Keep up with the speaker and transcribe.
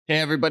Hey,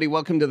 everybody.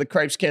 Welcome to the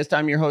Cripescast.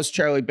 I'm your host,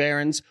 Charlie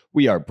Barons.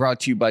 We are brought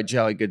to you by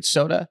Jolly Good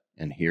Soda,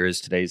 and here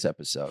is today's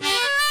episode.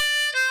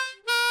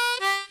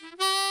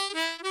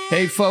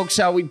 Hey, folks.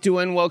 How we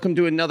doing? Welcome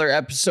to another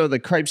episode of the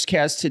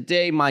Cripescast.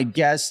 Today, my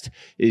guest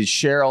is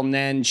Cheryl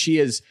Nenn. She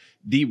is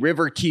the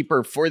river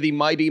keeper for the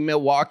mighty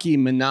Milwaukee,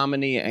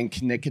 Menominee, and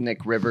Kinnickinnic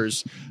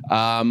rivers.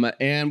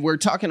 And we're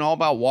talking all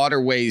about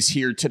waterways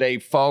here today,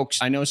 folks.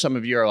 I know some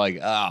of you are like,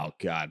 oh,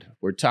 God,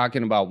 we're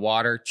talking about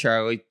water.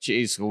 Charlie,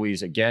 geez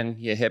Louise, again,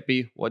 you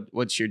hippie?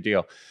 What's your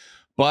deal?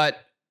 But,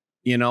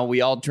 you know,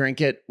 we all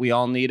drink it. We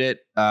all need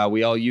it.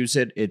 We all use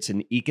it. It's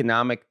an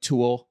economic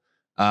tool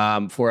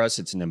for us.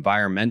 It's an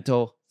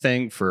environmental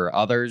thing for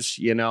others,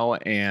 you know,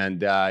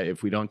 and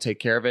if we don't take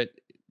care of it,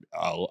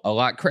 a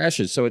lot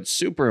crashes. So it's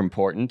super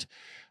important.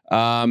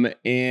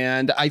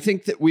 And I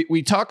think that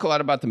we talk a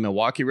lot about the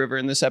Milwaukee River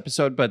in this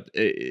episode, but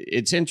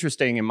it's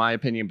interesting, in my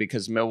opinion,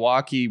 because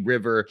Milwaukee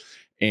River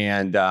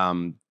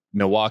and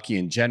Milwaukee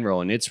in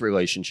general and its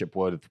relationship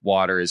with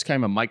water is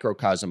kind of a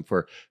microcosm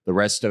for the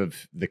rest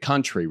of the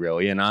country,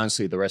 really, and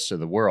honestly, the rest of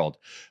the world.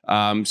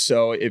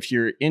 So if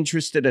you're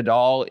interested at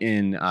all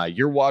in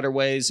your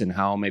waterways and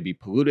how maybe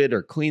polluted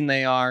or clean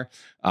they are,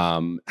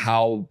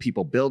 how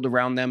people build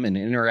around them and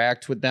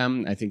interact with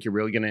them, I think you're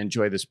really going to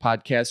enjoy this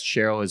podcast.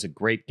 Cheryl is a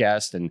great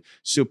guest and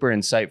super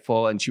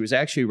insightful, and she was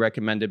actually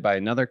recommended by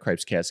another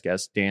Cripescast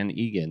guest, Dan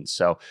Egan.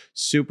 So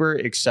super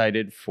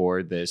excited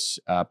for this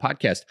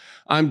podcast.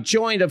 I'm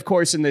joined, of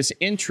course, in this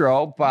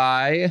intro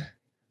by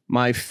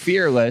my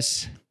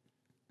fearless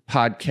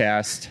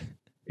podcast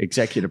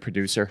executive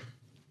producer,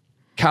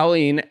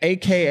 Colleen,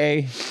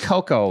 a.k.a.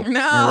 Coco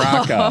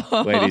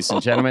Maraca, ladies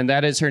and gentlemen.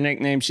 That is her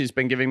nickname. She's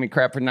been giving me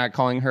crap for not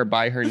calling her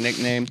by her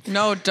nickname.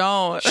 No,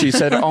 don't. She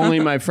said, only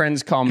my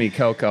friends call me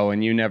Coco,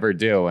 and you never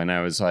do. And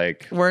I was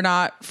like... We're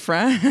not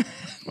friends.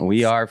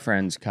 We are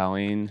friends,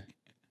 Colleen.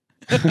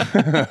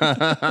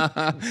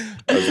 That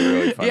was a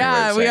really funny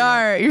Yeah, we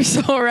are. You're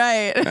so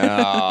right.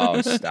 Oh,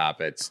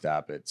 stop it.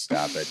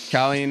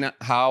 Colleen,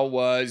 how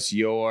was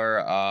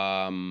your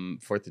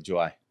 4th of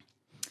July?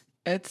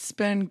 It's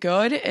been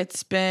good.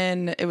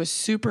 It was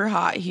super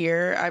hot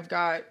here. I've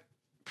got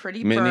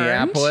pretty burned.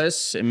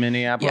 Minneapolis,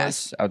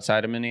 Yes.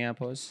 outside of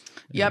Minneapolis.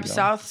 Yep,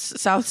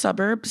 south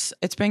suburbs.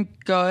 It's been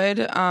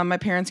good. My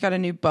parents got a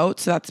new boat,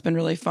 so that's been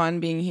really fun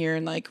being here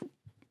and like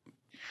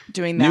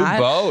doing that. New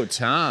boat,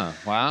 huh?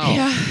 Wow.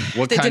 Yeah.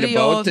 What kind of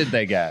boat did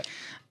they get?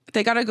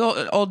 They got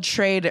a old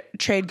trade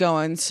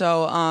going.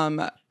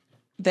 So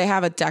they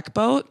have a deck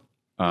boat.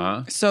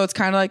 Uh-huh. So it's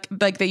kind of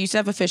like they used to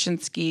have a fish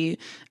and ski,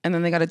 and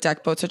then they got a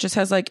deck boat. So it just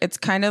has it's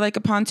kind of like a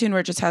pontoon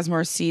where it just has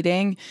more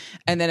seating,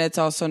 and then it's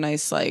also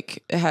nice.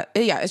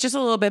 It's just a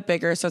little bit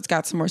bigger, so it's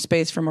got some more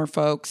space for more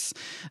folks.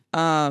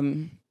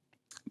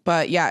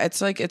 But yeah,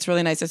 it's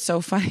really nice. It's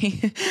so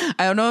funny.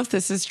 I don't know if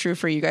this is true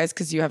for you guys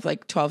because you have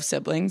 12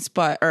 siblings,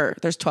 or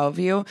there's 12 of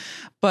you.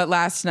 But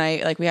last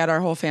night, we had our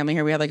whole family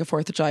here. We had a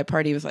 4th of July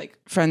party with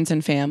friends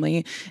and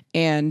family,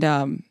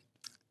 and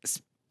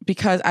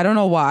because I don't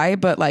know why,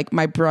 but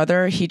my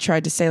brother, he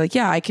tried to say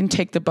yeah, I can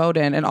take the boat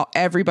in. And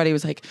everybody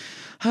was like,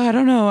 oh, I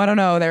don't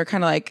know. They were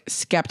kind of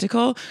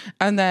skeptical.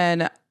 And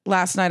then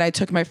last night I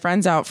took my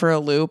friends out for a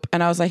loop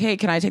and I was like, hey,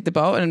 can I take the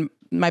boat? And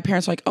my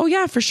parents were like, oh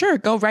yeah, for sure.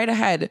 Go right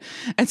ahead.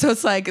 And so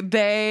it's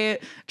they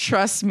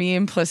trust me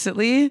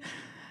implicitly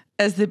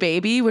as the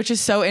baby, which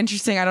is so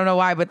interesting. I don't know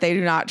why, but they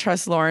do not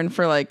trust Lauren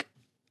for a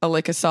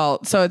lick of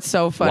salt. So it's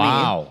so funny.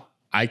 Wow.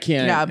 I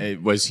can't. Yeah.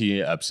 Was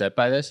he upset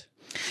by this?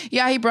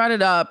 Yeah, he brought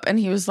it up and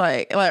he was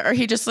or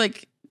he just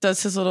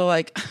does his little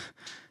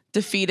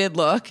defeated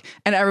look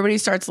and everybody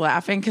starts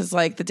laughing because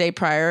the day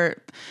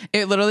prior,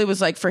 it literally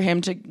was for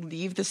him to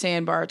leave the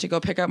sandbar to go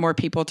pick up more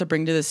people to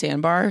bring to the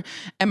sandbar.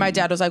 And my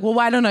dad was like, well,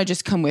 why don't I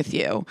just come with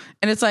you?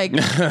 And it's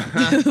literally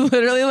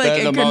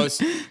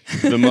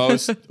the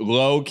most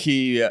low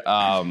key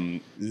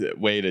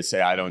way to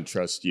say I don't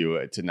trust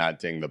you to not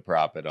ding the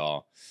prop at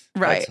all.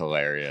 Right. That's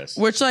hilarious.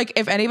 Which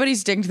if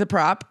anybody's dinged the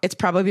prop, it's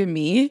probably been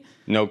me.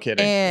 No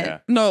kidding. And yeah.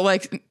 no,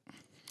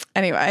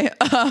 anyway,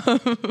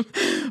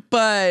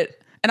 and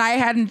I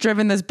hadn't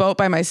driven this boat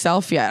by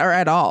myself yet or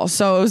at all.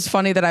 So it was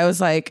funny that I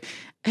was like,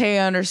 hey,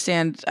 I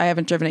understand I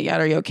haven't driven it yet.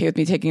 Are you okay with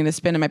me taking it a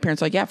spin? And my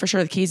parents were like, yeah, for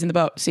sure. The keys in the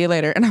boat. See you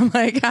later. And I'm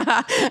like,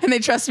 and they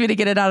trust me to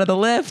get it out of the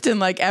lift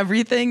and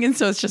everything. And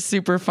so it's just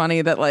super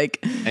funny that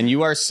And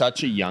you are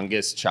such a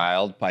youngest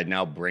child by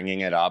now bringing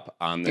it up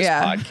on this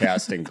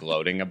podcast and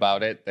gloating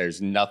about it.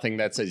 There's nothing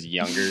that says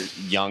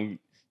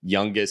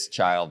youngest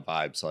child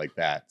vibes like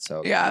that.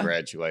 So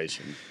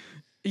congratulations.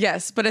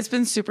 Yes, but it's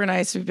been super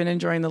nice. We've been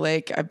enjoying the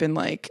lake. I've been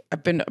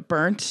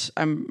burnt.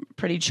 I'm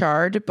pretty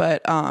charred,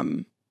 but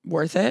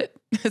worth it.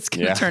 It's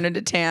gonna turn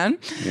into tan.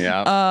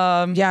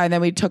 Yeah. And then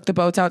we took the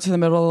boats out to the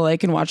middle of the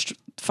lake and watched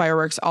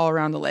fireworks all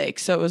around the lake.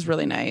 So it was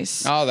really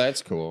nice. Oh,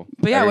 that's cool.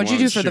 But yeah, what'd you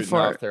do for the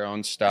fort? Off their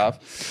own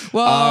stuff.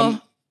 Well,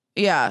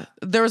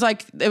 there was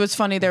it was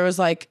funny. There was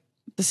the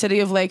city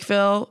of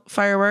Lakeville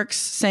fireworks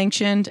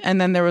sanctioned, and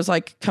then there was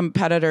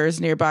competitors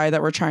nearby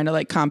that were trying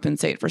to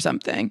compensate for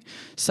something.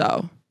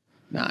 So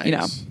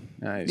nice.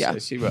 Nice. Yeah.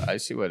 I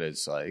see what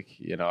it's like.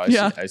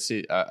 I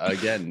see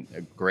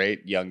again,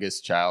 great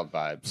youngest child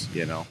vibes.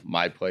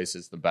 My place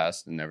is the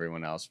best, and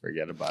everyone else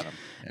forget about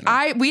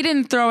them. We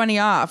didn't throw any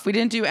off. We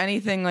didn't do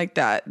anything like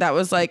that. That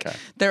was like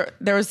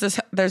there's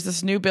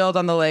this new build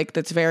on the lake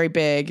that's very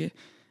big,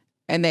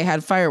 and they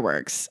had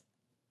fireworks,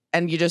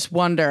 and you just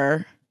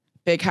wonder,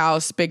 big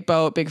house, big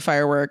boat, big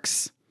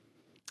fireworks.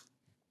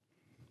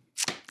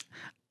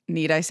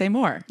 Need I say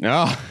more?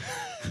 No.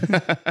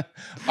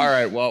 All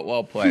right.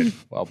 Well played.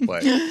 Well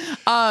played.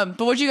 But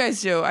what'd you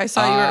guys do? I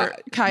saw you were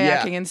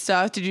kayaking and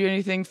stuff. Did you do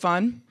anything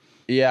fun?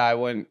 Yeah, I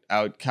went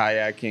out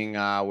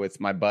kayaking with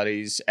my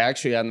buddies,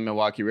 actually on the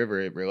Milwaukee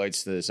River. It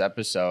relates to this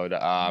episode.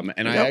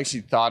 And I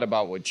actually thought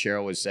about what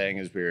Cheryl was saying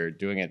as we were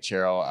doing it.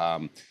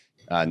 Cheryl,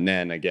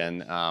 Nenn,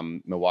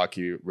 again,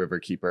 Milwaukee River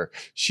Keeper.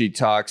 She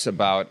talks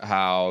about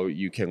how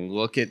you can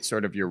look at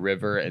sort of your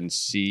river and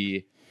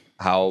see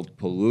how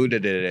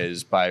polluted it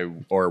is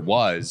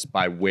was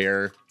by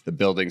where the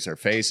buildings are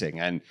facing.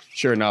 And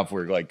sure enough,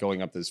 we're like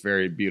going up this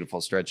very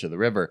beautiful stretch of the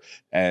river,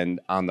 and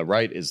on the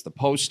right is the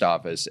post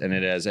office, and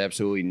it has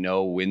absolutely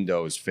no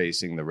windows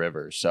facing the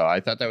river. So I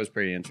thought that was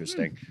pretty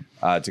interesting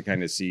to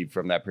kind of see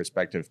from that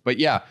perspective. But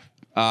yeah,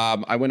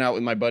 I went out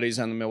with my buddies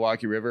on the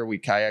Milwaukee River. We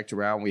kayaked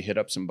around, we hit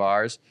up some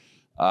bars.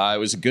 It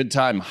was a good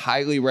time.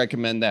 Highly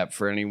recommend that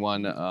for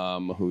anyone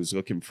who's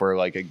looking for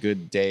like a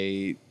good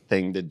day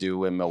thing to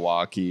do in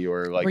Milwaukee,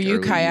 or like. Were you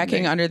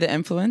kayaking under the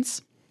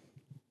influence?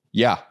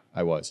 Yeah,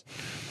 I was.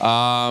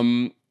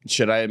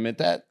 Should I admit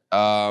that?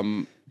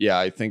 Yeah,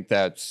 I think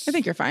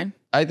you're fine.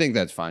 I think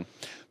that's fine.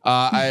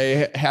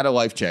 I had a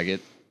life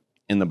jacket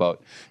in the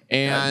boat,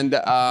 and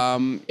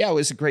it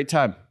was a great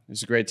time. It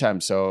was a great time.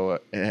 So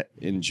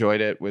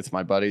enjoyed it with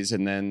my buddies,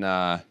 and then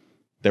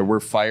there were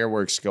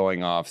fireworks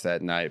going off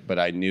that night, but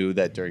I knew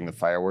that during the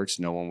fireworks,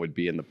 no one would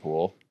be in the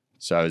pool.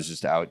 So I was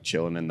just out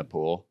chilling in the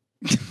pool,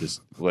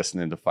 just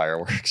listening to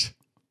fireworks.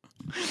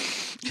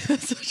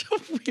 That's such a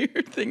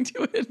weird thing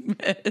to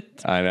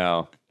admit. I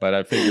know, but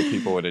I figured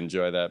people would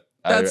enjoy that.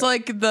 That's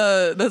like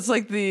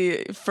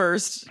the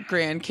first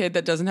grandkid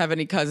that doesn't have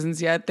any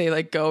cousins yet. They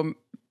like go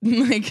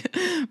like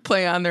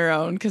play on their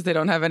own because they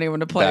don't have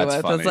anyone to play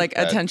with. Funny. It's like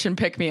attention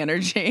pick me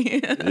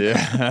energy.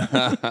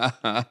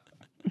 Yeah.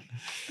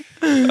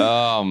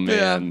 Oh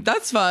man, yeah,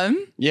 that's fun.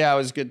 Yeah, it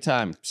was a good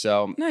time.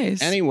 So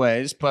nice.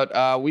 Anyways,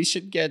 but we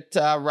should get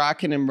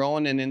rocking and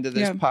rolling and into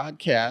this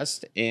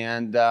podcast.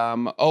 And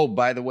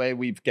by the way,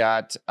 we've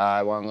got.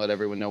 I want to let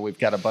everyone know we've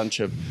got a bunch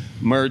of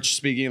merch.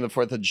 Speaking of the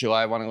 4th of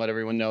July, I want to let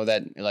everyone know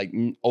that like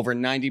over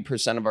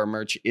 90% of our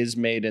merch is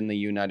made in the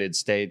United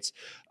States.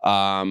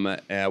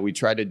 We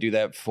try to do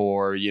that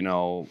for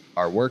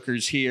our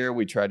workers here.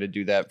 We try to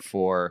do that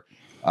for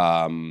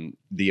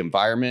the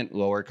environment,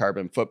 lower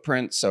carbon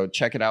footprint. So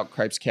check it out,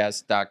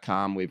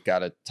 cripescast.com. We've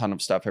got a ton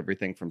of stuff,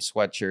 everything from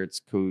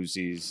sweatshirts,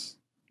 koozies,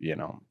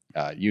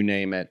 you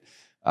name it,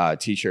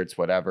 t-shirts,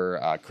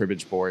 whatever,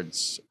 cribbage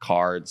boards,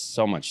 cards,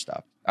 so much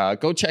stuff.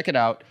 Go check it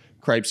out,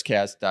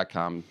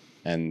 cripescast.com,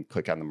 and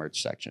click on the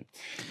merch section.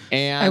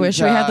 And I wish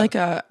we had like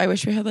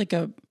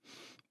a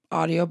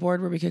audio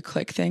board where we could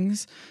click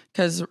things,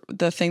 because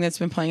the thing that's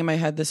been playing in my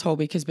head this whole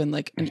week has been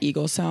like an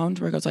eagle sound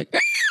where it goes like,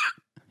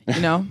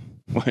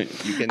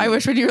 I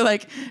wish when you were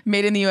like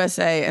made in the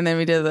USA and then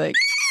we did like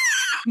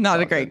not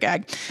a great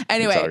gag.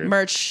 Anyway,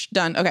 merch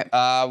done. Okay.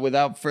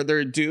 Without further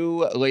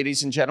ado,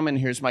 ladies and gentlemen,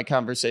 here's my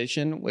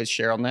conversation with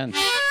Cheryl Nenn.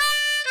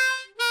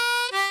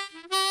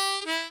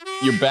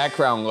 Your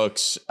background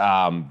looks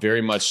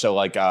very much so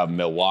like a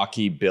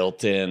Milwaukee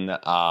built-in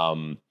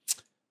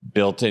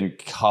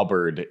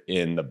cupboard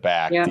in the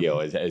back deal.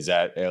 Is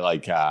that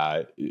like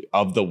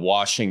of the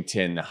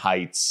Washington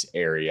Heights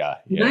area?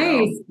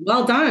 Nice.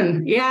 Well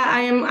done. Yeah,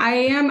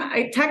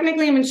 I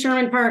technically am in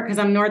Sherman Park because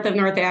I'm north of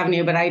North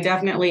Avenue, but I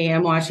definitely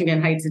am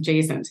Washington Heights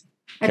adjacent.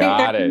 I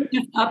think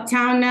they're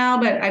uptown now,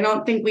 but I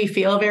don't think we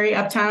feel very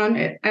uptown.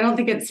 I don't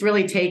think it's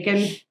really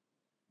taken.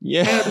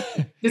 Yeah.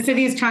 The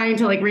city's trying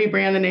to like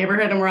rebrand the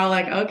neighborhood and we're all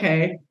like,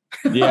 okay.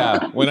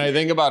 Yeah. When I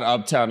think about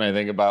uptown, I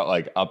think about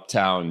like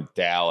uptown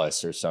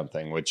Dallas or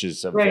something, which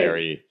is a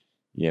very,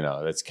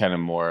 that's kind of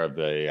more of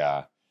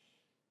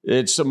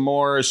it's a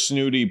more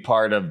snooty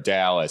part of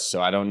Dallas.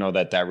 So I don't know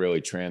that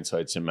really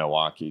translates in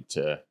Milwaukee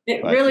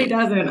It really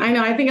doesn't. I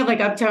know. I think of like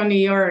uptown New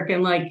York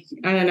and like,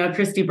 I don't know,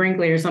 Christy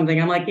Brinkley or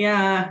something. I'm like,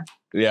 yeah.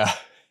 Yeah.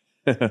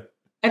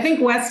 I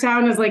think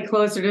Westtown is like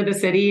closer to the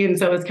city. And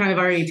so it's kind of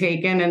already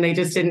taken and they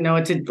just didn't know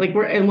what to like.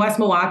 We're in West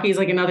Milwaukee is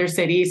like another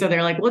city. So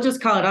they're like, we'll just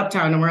call it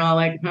Uptown. And we're all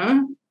like,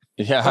 huh?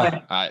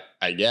 Yeah,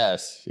 I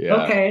guess.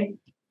 Yeah. Okay.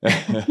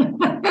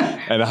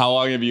 And how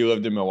long have you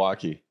lived in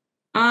Milwaukee?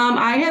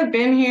 I have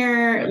been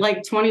here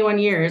like 21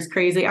 years.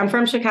 Crazy. I'm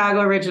from Chicago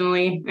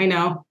originally. I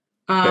know.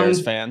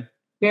 Bears fan?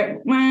 Yeah,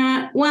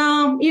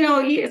 well,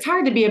 it's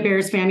hard to be a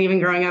Bears fan even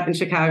growing up in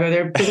Chicago.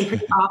 They're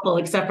pretty awful,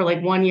 except for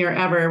like 1 year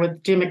ever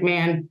with Jim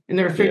McMahon and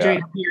the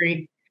refrigerator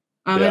theory.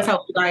 That's how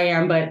old I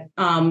am. But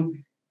I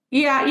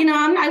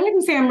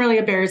wouldn't say I'm really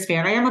a Bears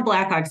fan. I am a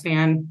Blackhawks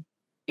fan,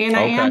 and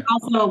I am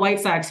also a White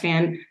Sox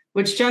fan.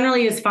 which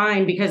generally is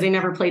fine because they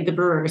never played the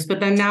Brewers. But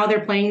then now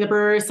they're playing the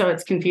Brewers, so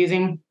it's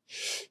confusing.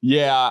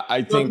 Yeah,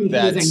 I think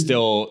that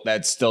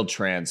still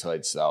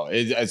translates though.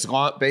 It's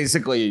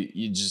basically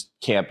you just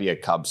can't be a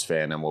Cubs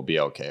fan and we'll be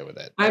okay with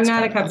it. I'm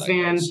not a Cubs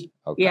fan.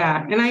 Okay.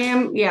 Yeah, and I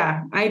am.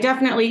 Yeah, I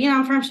definitely.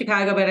 I'm from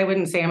Chicago, but I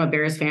wouldn't say I'm a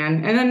Bears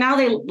fan. And then now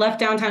they left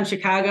downtown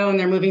Chicago and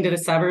they're moving to the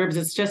suburbs.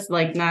 It's just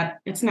like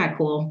it's not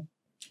cool.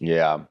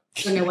 Yeah,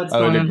 I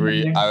would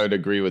agree. I would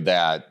agree with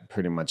that.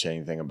 Pretty much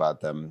anything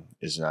about them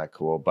is not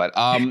cool. But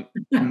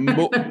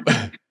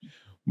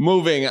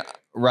moving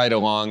right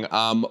along.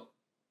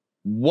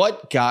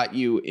 What got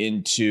you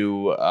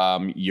into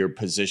your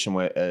position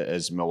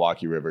as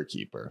Milwaukee River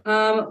Keeper?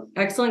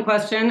 Excellent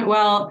question.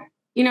 Well,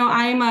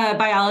 I'm a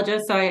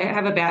biologist, so I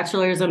have a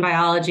bachelor's in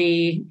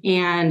biology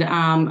and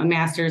a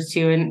master's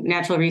too in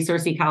natural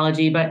resource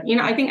ecology. But,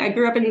 I think I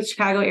grew up in the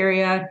Chicago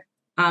area.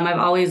 I've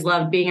always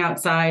loved being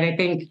outside. I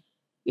think,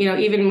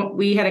 even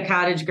we had a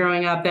cottage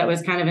growing up that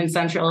was kind of in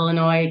central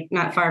Illinois,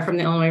 not far from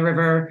the Illinois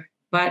River.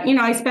 But,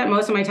 I spent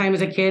most of my time as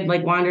a kid,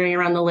 like wandering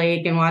around the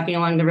lake and walking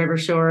along the river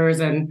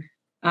shores and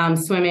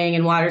swimming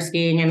and water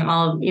skiing and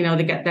all,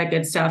 that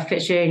good stuff,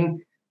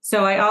 fishing.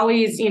 So I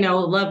always,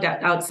 loved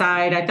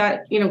outside. I thought,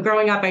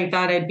 growing up, I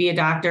thought I'd be a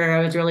doctor.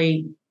 I was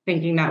really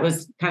thinking that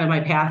was kind of my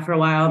path for a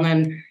while. And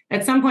then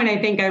at some point,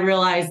 I think I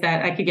realized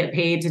that I could get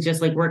paid to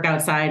just like work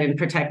outside and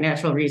protect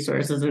natural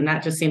resources. And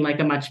that just seemed like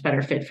a much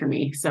better fit for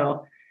me.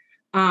 So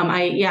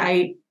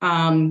I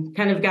kind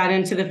of got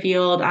into the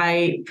field.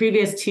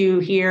 Previous to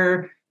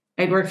here,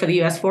 I'd worked for the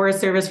U.S. Forest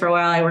Service for a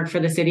while. I worked for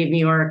the city of New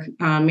York,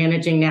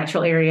 managing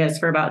natural areas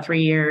for about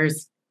 3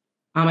 years.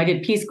 I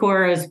did Peace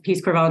Corps as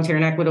Peace Corps volunteer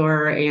in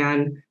Ecuador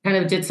and kind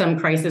of did some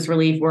crisis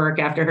relief work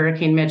after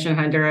Hurricane Mitch in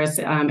Honduras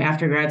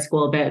after grad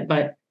school a bit.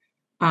 But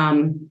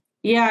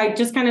I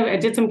just I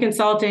did some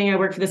consulting. I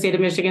worked for the state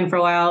of Michigan for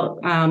a while.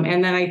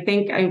 And then I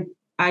think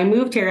I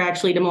moved here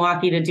actually to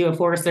Milwaukee to do a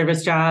Forest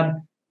Service job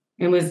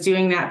and was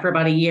doing that for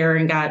about a year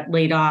and got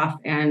laid off.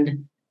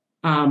 And,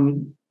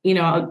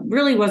 I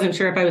really wasn't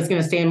sure if I was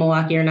going to stay in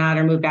Milwaukee or not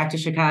or move back to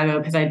Chicago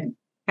because I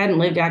hadn't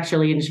lived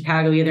actually in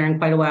Chicago either in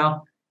quite a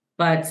while.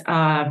 But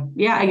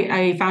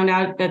I found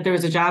out that there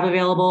was a job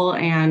available.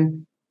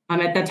 And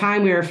at that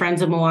time, we were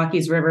friends of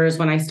Milwaukee's Rivers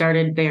when I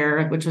started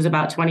there, which was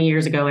about 20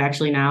 years ago,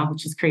 actually now,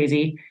 which is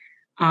crazy.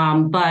 I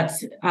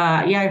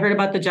heard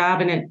about the job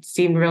and it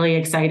seemed really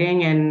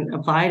exciting and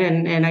applied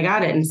and I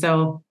got it. And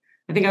so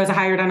I think I was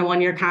hired on a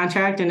 1-year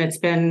contract and it's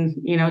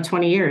been,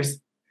 20 years.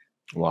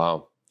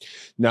 Wow.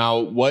 Now,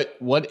 what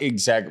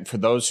exactly, for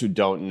those who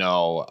don't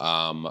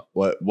know,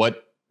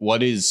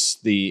 what is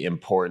the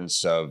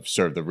importance of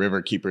sort of the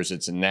river keepers?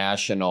 It's a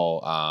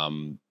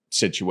national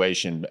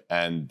situation.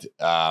 And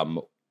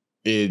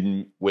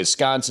in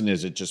Wisconsin,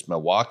 is it just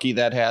Milwaukee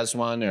that has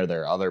one? Are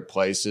there other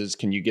places?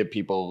 Can you give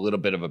people a little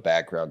bit of a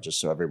background just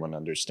so everyone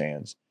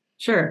understands?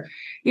 Sure.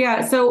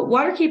 Yeah. So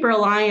Waterkeeper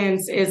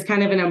Alliance is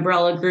kind of an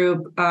umbrella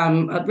group,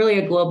 really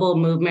a global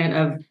movement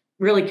of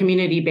really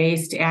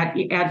community-based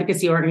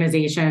advocacy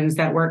organizations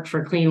that work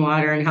for clean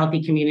water and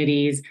healthy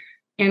communities.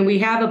 And we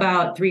have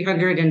about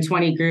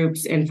 320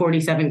 groups in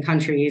 47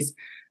 countries.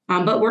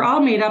 But we're all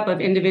made up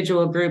of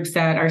individual groups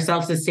that are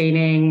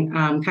self-sustaining,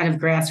 kind of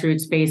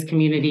grassroots-based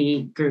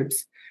community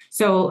groups.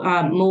 So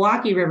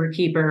Milwaukee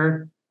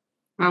Riverkeeper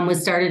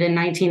was started in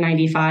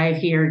 1995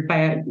 here by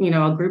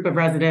a group of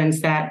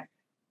residents that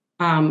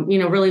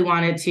really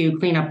wanted to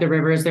clean up the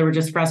rivers. They were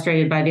just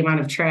frustrated by the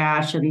amount of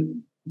trash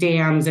and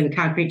dams and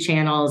concrete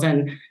channels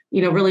and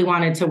really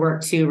wanted to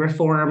work to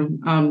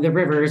reform the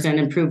rivers and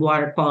improve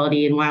water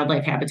quality and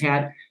wildlife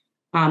habitat.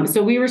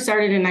 So we were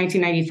started in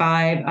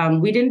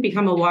 1995. We didn't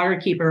become a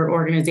waterkeeper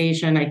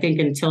organization, I think,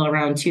 until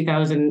around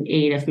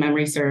 2008, if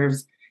memory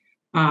serves.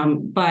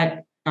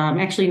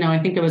 Actually, no, I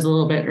think it was a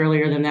little bit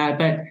earlier than that.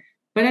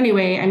 But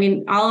anyway, I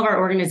mean, all of our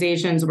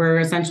organizations were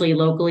essentially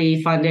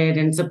locally funded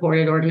and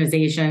supported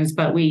organizations,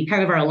 but we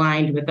kind of are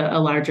aligned with a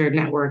larger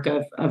network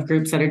of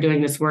groups that are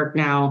doing this work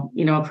now,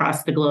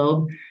 across the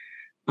globe.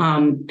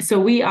 So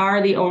we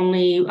are the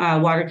only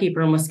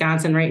waterkeeper in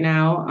Wisconsin right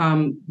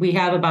now. We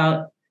have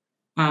about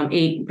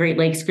 8 Great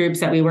Lakes groups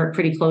that we work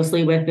pretty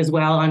closely with as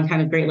well on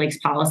kind of Great Lakes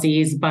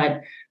policies,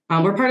 but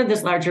we're part of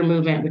this larger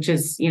movement, which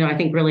is, I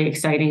think really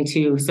exciting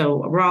too. So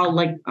we're all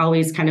like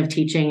always kind of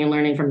teaching and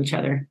learning from each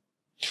other.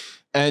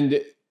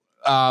 And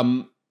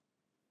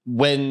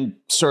when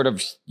sort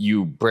of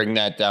you bring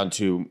that down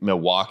to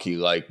Milwaukee,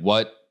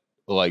 what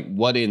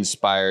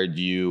inspired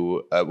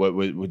you?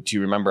 Do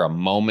you remember a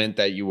moment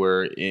that you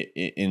were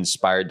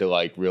inspired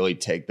to really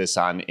take this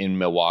on in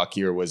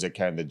Milwaukee, or was it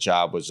kind of the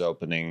job was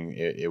opening,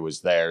 it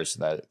was there,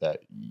 so that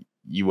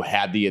you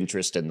had the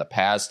interest in the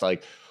past?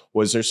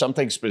 Was there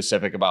something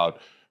specific about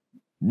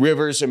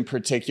rivers in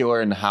particular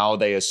and how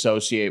they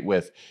associate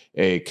with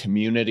a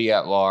community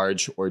at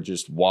large, or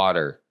just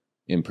water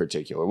in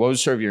particular? What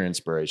was sort of your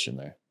inspiration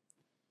there?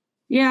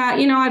 Yeah,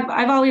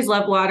 I've always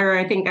loved water.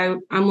 I think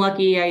I'm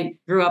lucky. I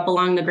grew up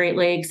along the Great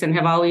Lakes and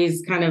have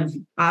always kind of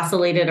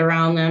oscillated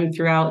around them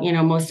throughout,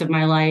 most of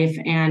my life.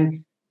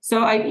 And,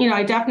 So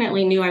I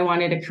definitely knew I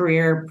wanted a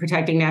career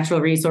protecting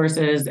natural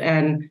resources.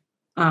 And,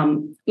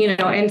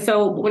 and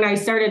so when I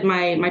started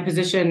my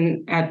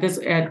position at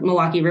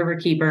Milwaukee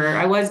Riverkeeper,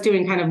 I was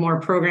doing kind of more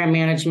program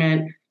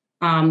management.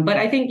 But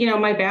I think,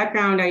 my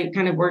background, I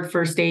kind of worked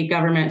for state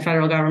government,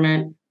 federal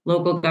government,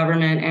 local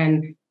government.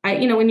 And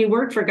when you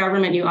work for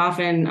government, you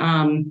often,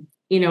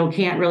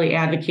 can't really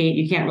advocate.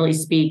 You can't really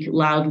speak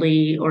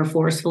loudly or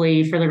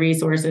forcefully for the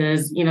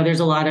resources. There's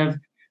a lot of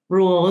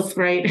rules,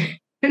 right?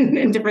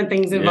 and different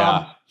things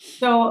involved. Yeah.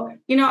 So,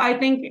 I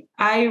think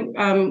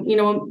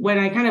when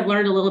I kind of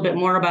learned a little bit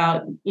more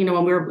about,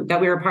 when we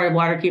were part of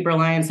Waterkeeper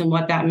Alliance and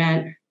what that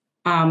meant,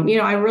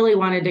 I really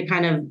wanted to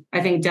kind of,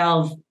 I think,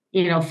 delve,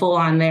 full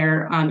on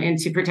there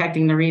into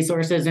protecting the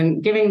resources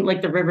and giving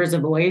like the rivers a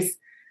voice.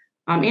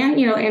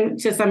 And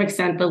to some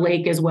extent the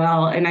lake as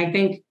well. And I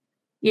think,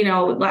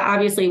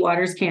 obviously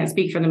waters can't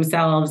speak for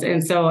themselves.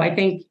 And so I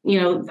think,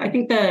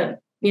 the,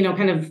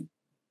 kind of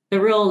the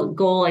real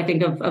goal, I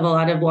think, of a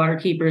lot of water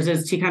keepers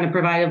is to kind of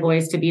provide a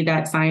voice to be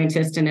that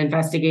scientist and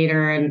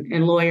investigator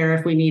and lawyer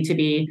if we need to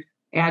be,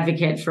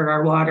 advocate for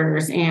our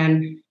waters.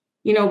 And,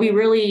 we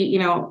really,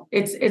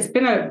 it's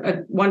been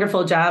a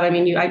wonderful job. I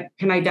mean, I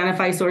can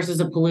identify sources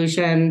of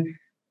pollution.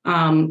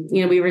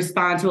 We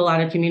respond to a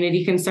lot of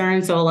community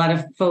concerns. So a lot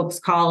of folks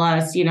call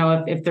us,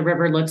 if the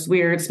river looks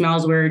weird,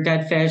 smells weird,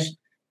 dead fish,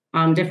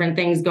 different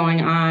things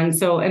going on.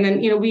 So, and then,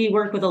 we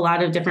work with a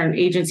lot of different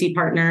agency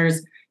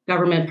partners,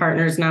 government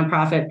partners,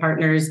 nonprofit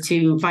partners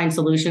to find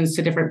solutions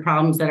to different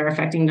problems that are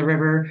affecting the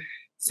river.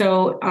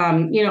 So,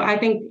 I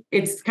think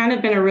it's kind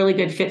of been a really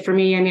good fit for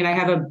me. I mean, I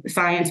have a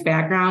science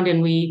background,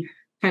 and we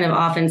kind of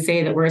often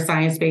say that we're a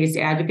science-based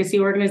advocacy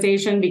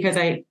organization because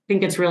I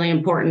think it's really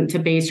important to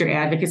base your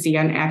advocacy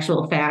on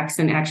actual facts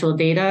and actual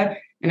data.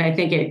 And I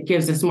think it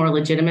gives us more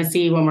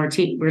legitimacy when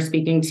we're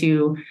speaking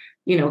to,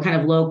 kind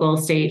of local,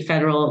 state,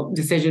 federal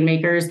decision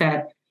makers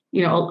that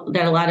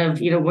a lot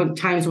of,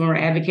 times when we're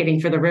advocating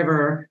for the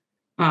river,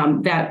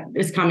 that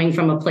is coming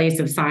from a place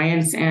of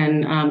science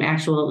and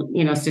actual,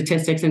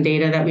 statistics and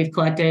data that we've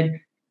collected.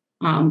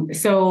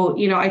 So,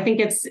 I think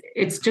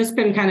it's just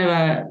been kind of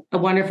a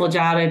wonderful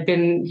job. I've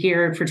been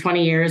here for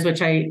 20 years,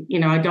 which I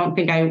don't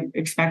think I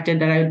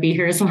expected that I would be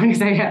here as long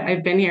as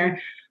I've been here.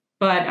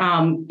 But,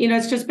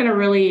 it's just been a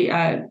really,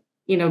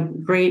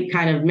 great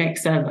kind of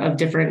mix of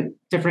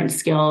different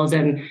skills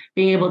and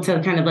being able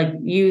to kind of like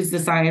use the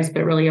science,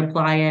 but really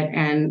apply it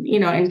and,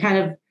 and kind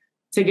of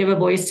to give a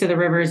voice to the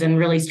rivers and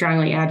really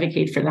strongly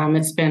advocate for them.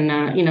 It's been,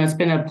 it's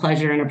been a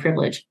pleasure and a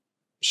privilege.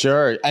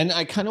 Sure. And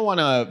I kind of want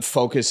to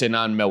focus in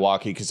on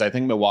Milwaukee because I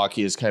think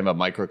Milwaukee is kind of a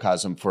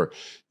microcosm for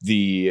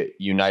the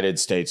United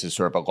States as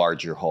sort of a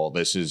larger whole.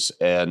 This is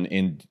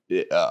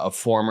a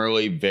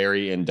formerly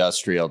very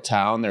industrial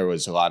town. There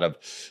was a lot of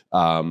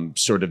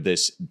sort of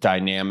this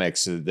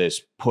dynamics of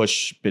this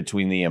push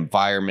between the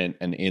environment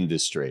and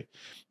industry,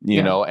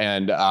 you know,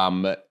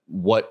 and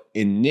what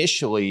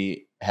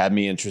initially had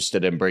me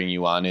interested in bringing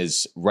you on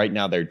is right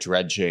now they're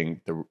dredging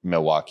the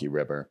Milwaukee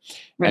River.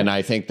 Right. And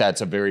I think that's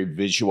a very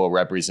visual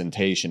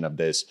representation of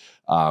this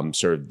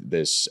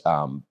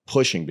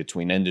pushing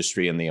between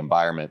industry and the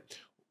environment.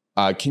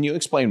 Can you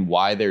explain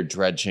why they're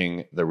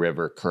dredging the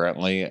river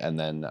currently? And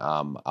then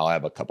I'll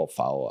have a couple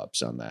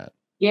follow-ups on that.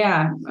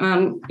 Yeah,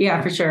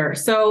 for sure.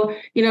 So,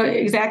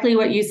 exactly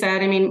what you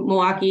said. I mean,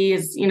 Milwaukee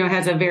is,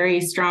 has a very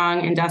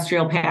strong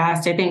industrial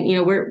past. I think,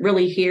 we're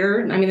really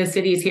here. I mean, the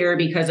city's here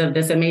because of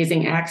this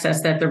amazing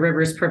access that the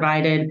rivers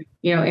provided,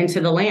 into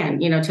the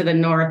land, to the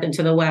north and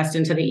to the west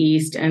and to the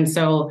east. And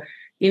so,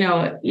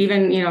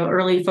 even,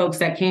 early folks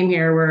that came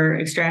here were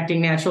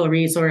extracting natural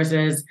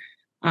resources,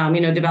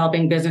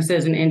 developing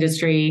businesses and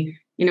industry.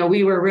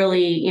 We were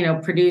really,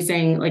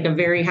 producing like a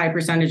very high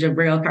percentage of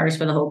rail cars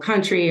for the whole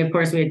country. Of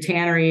course, we had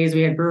tanneries,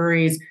 we had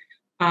breweries,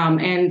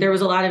 and there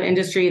was a lot of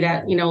industry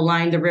that,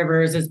 lined the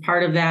rivers. As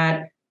part of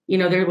that,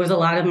 there was a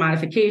lot of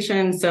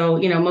modification. So,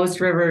 most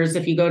rivers,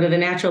 if you go to the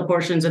natural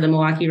portions of the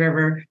Milwaukee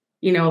River,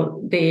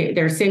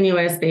 they're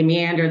sinuous, they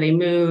meander, they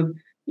move.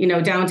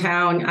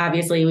 Downtown,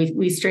 obviously,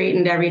 we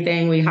straightened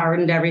everything. We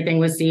hardened everything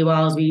with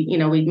seawalls.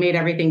 We made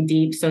everything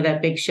deep so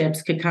that big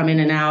ships could come in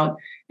and out.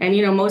 And,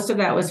 most of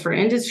that was for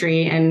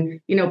industry. And,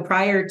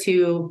 prior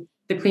to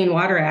the Clean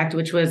Water Act,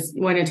 which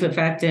went into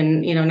effect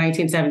in,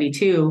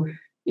 1972,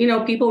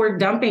 people were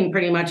dumping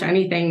pretty much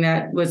anything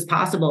that was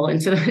possible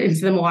into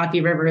the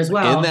Milwaukee River as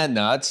well. Isn't that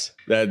nuts?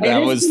 That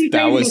was the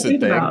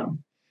thing. About.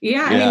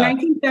 Yeah. I mean,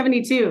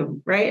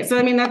 1972, right? So,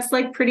 I mean, that's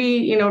like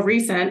pretty,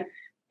 recent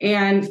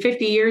and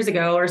 50 years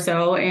ago or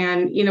so.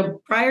 And,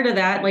 prior to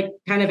that, like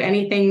kind of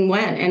anything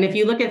went. And if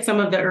you look at some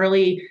of the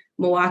early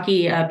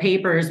Milwaukee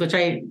papers, which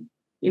I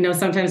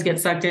sometimes get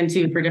sucked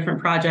into for different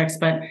projects,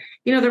 but,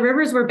 the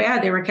rivers were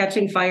bad. They were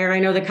catching fire. I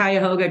know the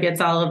Cuyahoga gets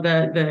all of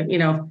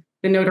the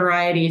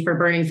notoriety for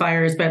burning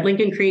fires, but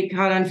Lincoln Creek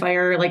caught on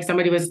fire. Like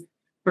somebody was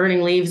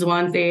burning leaves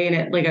one day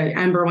and like an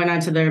ember went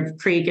onto the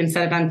creek and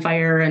set it on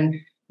fire. And,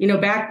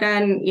 back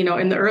then,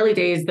 in the early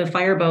days, the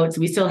fireboats,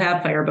 we still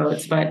have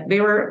fireboats, but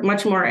they were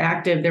much more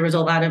active. There was a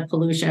lot of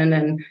pollution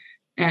and,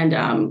 And,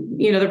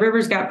 the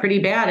rivers got pretty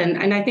bad.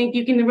 And I think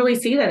you can really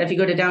see that if you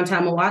go to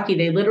downtown Milwaukee,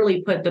 they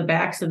literally put the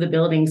backs of the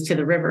buildings to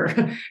the river.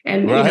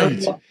 And,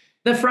 right.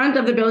 The front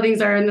of the buildings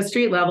are in the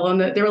street level.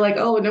 And they were like,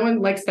 oh, no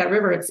one likes that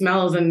river. It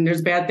smells and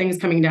there's bad things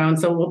coming down.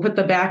 So we'll put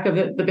the back of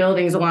the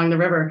buildings along the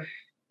river.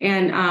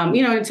 And,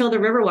 until the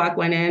Riverwalk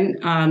went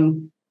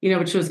in,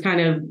 which was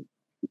kind of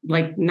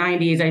like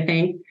 90s, I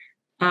think,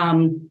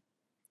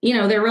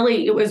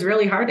 it was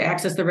really hard to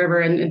access the river,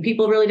 and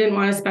people really didn't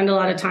want to spend a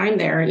lot of time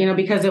there,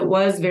 because it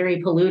was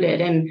very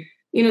polluted. And,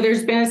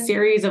 there's been a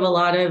series of a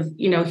lot of,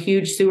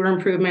 huge sewer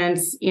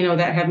improvements,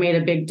 that have made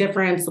a big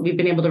difference. We've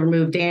been able to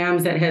remove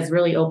dams that has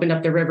really opened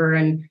up the river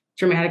and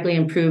dramatically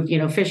improved,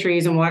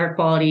 fisheries and water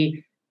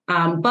quality.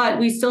 But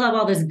we still have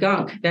all this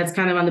gunk that's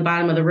kind of on the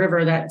bottom of the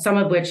river, that some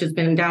of which has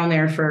been down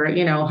there for,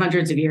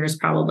 hundreds of years,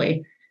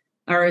 probably,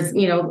 or as,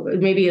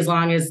 maybe as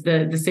long as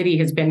the city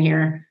has been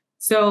here.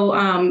 So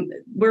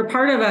we're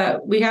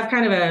we have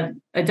kind of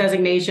a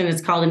designation.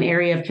 It's called an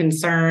area of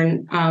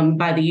concern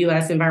by the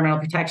U.S. Environmental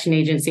Protection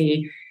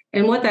Agency.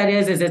 And what that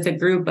is it's a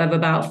group of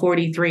about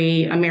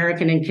 43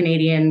 American and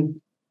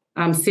Canadian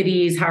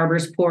cities,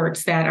 harbors,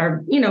 ports that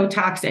are,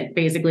 toxic.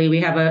 Basically, we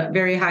have a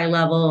very high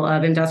level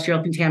of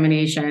industrial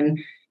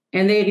contamination.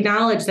 And they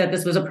acknowledge that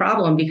this was a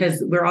problem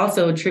because we're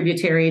also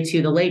tributary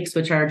to the lakes,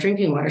 which are our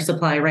drinking water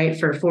supply, right,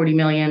 for 40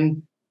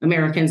 million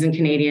Americans and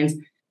Canadians.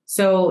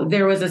 So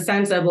there was a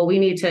sense of, well, we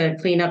need to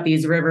clean up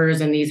these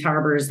rivers and these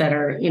harbors that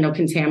are,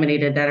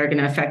 contaminated, that are going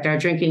to affect our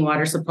drinking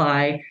water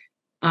supply.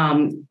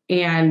 And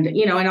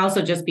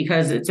also just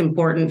because it's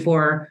important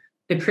for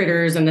the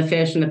critters and the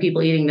fish and the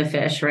people eating the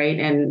fish, right?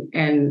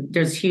 And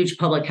there's huge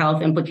public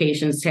health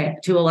implications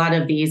to a lot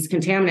of these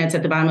contaminants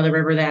at the bottom of the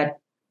river that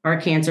are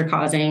cancer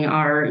causing,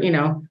 are,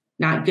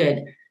 not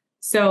good.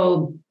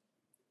 So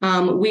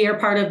we are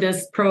part of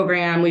this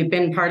program. We've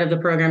been part of the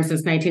program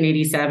since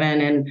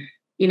 1987. And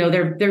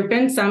there have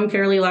been some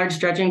fairly large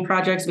dredging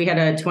projects. We had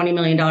a $20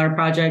 million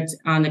project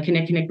on the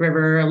Kinnickinnic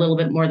River a little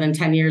bit more than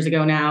 10 years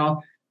ago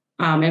now.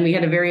 And we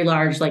had a very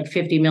large, like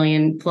 50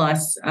 million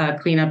plus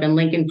cleanup in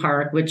Lincoln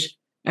Park, which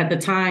at the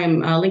time,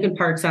 Lincoln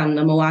Park's on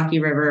the Milwaukee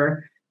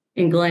River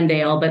in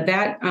Glendale. But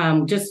that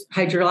just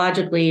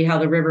hydrologically, how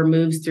the river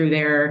moves through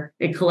there,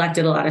 it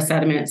collected a lot of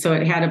sediment. So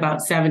it had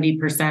about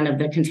 70% of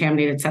the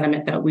contaminated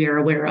sediment that we are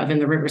aware of in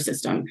the river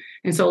system.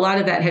 And so a lot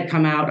of that had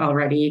come out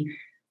already.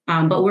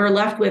 But we're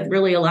left with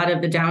really a lot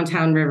of the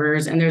downtown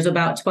rivers, and there's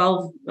about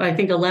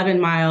 11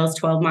 miles,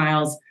 12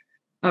 miles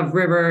of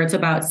river. It's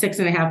about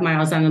 6.5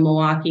 miles on the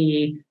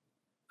Milwaukee,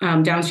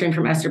 downstream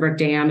from Estabrook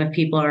Dam. If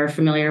people are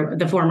familiar,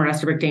 the former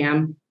Estabrook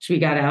Dam, which we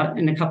got out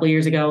in a couple of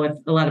years ago with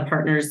a lot of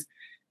partners.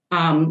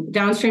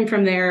 Downstream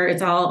from there,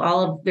 it's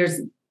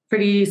there's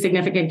pretty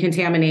significant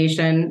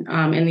contamination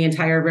in the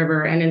entire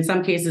river, and in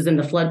some cases in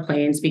the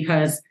floodplains,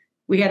 because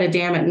we had a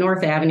dam at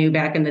North Avenue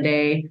back in the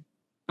day.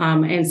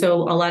 And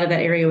so a lot of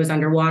that area was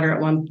underwater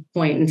at one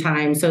point in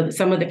time. So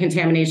some of the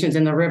contaminations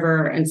in the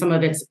river and some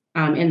of it's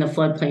in the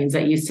floodplains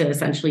that used to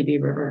essentially be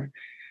river.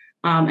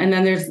 And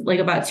then there's like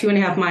about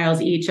 2.5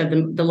 miles each of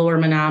the lower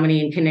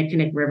Menominee and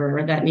Kinnickinnic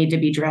River that need to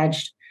be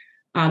dredged.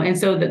 And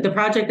so the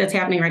project that's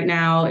happening right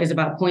now is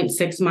about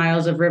 0.6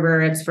 miles of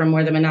river. It's from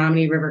where the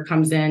Menominee River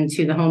comes in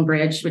to the Home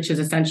Bridge, which is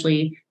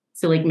essentially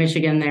to Lake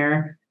Michigan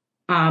there.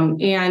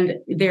 And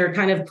they're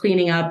kind of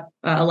cleaning up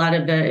a lot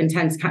of the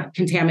intense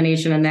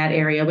contamination in that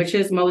area, which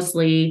is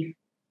mostly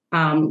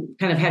kind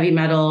of heavy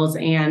metals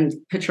and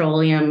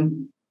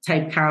petroleum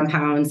type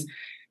compounds.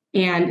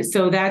 And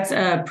so that's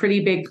a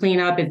pretty big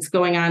cleanup. It's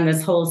going on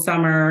this whole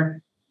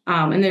summer.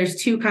 And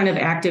there's two kind of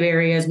active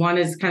areas. One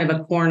is kind of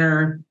a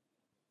corner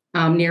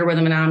near where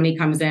the Menominee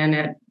comes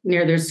in,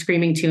 near there's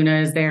Screaming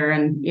Tuna is there,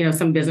 and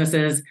some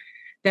businesses.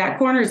 That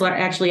corner's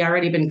actually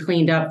already been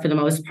cleaned up for the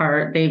most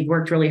part. They've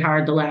worked really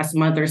hard the last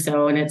month or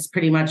so, and it's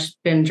pretty much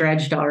been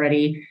dredged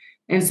already.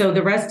 And so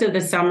the rest of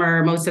the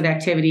summer, most of the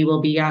activity will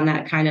be on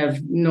that kind of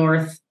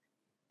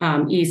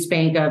east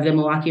bank of the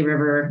Milwaukee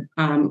River,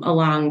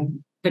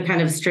 along the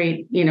kind of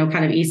straight,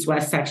 kind of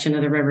east-west section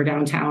of the river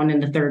downtown in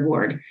the 3rd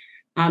Ward.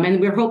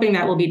 And we're hoping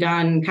that will be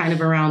done kind of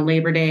around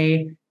Labor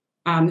Day.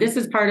 This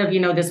is part of,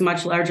 this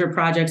much larger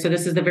project. So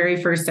this is the very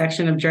first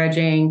section of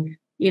dredging.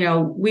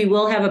 We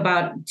will have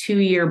about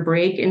 2-year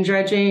break in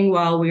dredging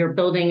while we are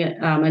building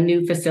a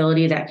new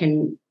facility that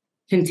can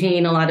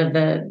contain a lot of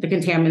the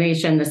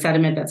contamination, the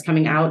sediment that's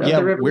coming out of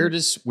the river.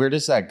 Where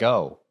does that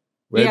go?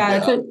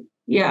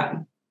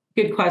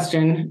 Good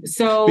question.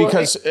 So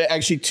because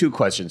actually 2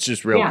 questions,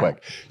 just real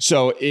quick.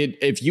 So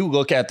if you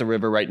look at the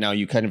river right now,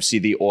 you kind of see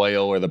the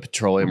oil or the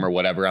petroleum or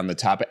whatever on the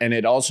top, and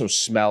it also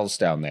smells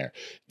down there.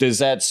 Does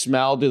that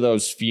smell, do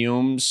those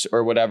fumes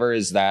or whatever,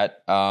 is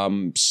that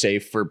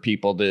safe for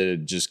people to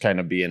just kind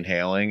of be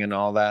inhaling and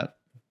all that?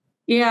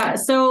 Yeah.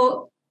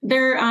 So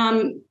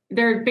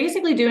they're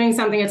basically doing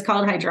something, it's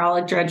called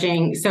hydraulic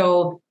dredging.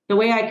 So the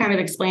way I kind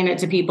of explain it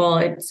to people,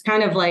 it's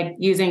kind of like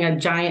using a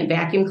giant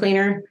vacuum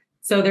cleaner.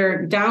 So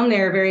they're down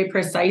there very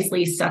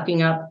precisely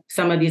sucking up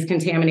some of these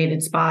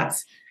contaminated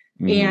spots.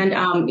 Mm-hmm.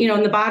 And,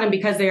 in the bottom,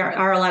 because there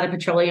are a lot of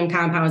petroleum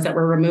compounds that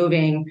we're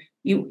removing,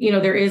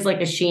 there is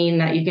like a sheen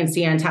that you can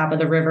see on top of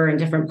the river in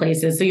different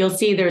places. So you'll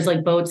see there's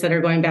like boats that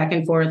are going back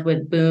and forth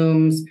with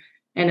booms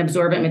and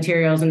absorbent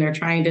materials, and they're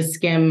trying to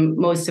skim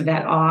most of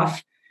that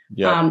off.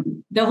 Yep.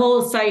 The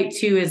whole site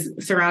too is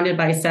surrounded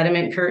by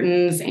sediment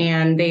curtains,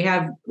 and they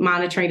have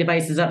monitoring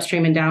devices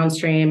upstream and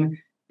downstream.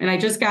 And I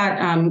just got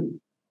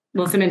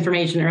some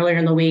information earlier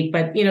in the week,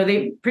 but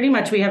they pretty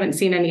much, we haven't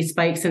seen any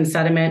spikes in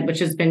sediment, which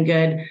has been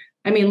good.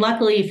 I mean,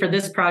 luckily for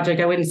this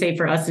project, I wouldn't say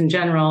for us in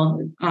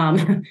general,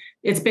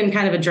 it's been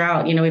kind of a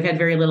drought. We've had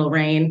very little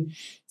rain,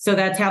 so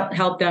that's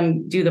helped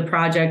them do the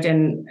project.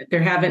 And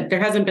there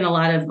hasn't been a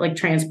lot of like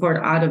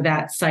transport out of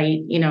that site,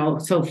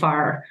 so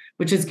far,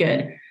 which is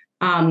good.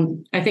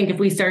 I think if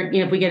we start,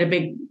 if we get a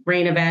big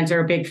rain event or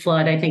a big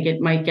flood, I think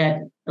it might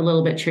get a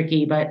little bit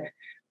tricky. But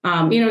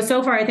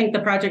so far, I think the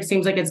project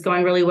seems like it's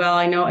going really well.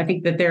 I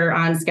think that they're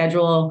on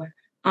schedule.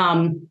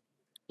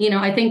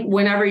 I think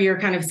whenever you're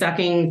kind of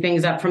sucking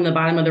things up from the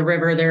bottom of the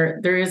river,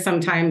 there is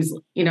sometimes,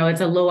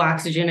 it's a low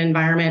oxygen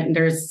environment, and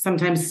there's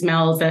sometimes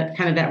smells that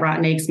kind of that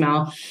rotten egg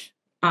smell.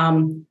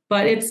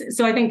 But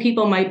so I think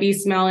people might be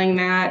smelling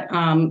that.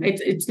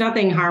 It's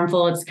nothing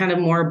harmful. It's kind of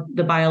more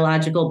the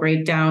biological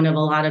breakdown of a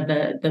lot of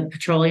the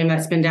petroleum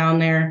that's been down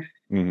there.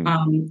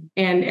 Mm-hmm.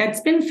 And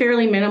it's been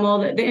fairly minimal.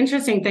 The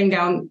interesting thing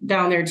down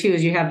there too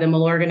is you have the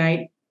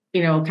Milorganite,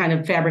 kind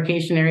of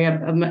fabrication area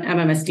of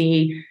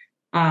MMSD.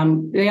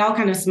 They all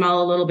kind of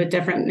smell a little bit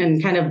different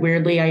and kind of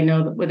weirdly, I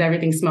know what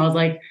everything smells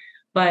like,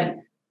 but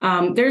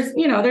there's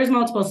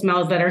multiple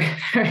smells that are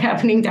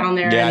happening down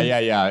there.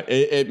 Yeah.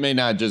 It may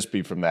not just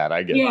be from that.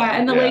 I get that.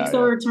 And the lakes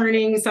are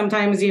returning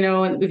sometimes,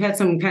 we've had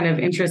some kind of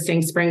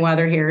interesting spring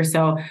weather here.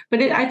 So,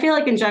 but I feel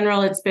like in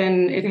general,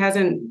 it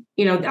hasn't,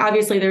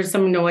 obviously there's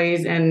some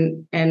noise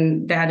and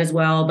that as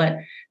well, but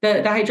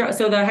the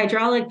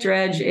hydraulic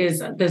dredge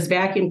is this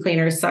vacuum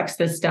cleaner sucks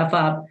this stuff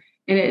up,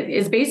 and it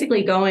is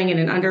basically going in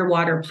an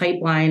underwater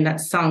pipeline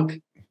that's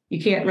sunk.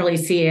 You can't really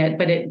see it,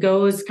 but it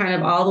goes kind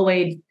of all the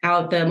way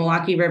out the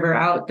Milwaukee River,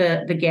 out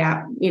the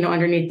gap,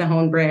 underneath the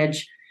Hone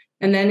Bridge,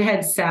 and then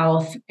heads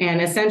south.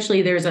 And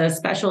essentially there's a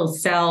special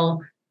cell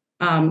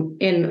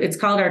it's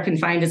called our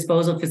confined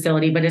disposal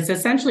facility, but it's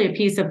essentially a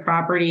piece of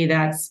property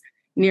that's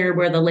near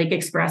where the Lake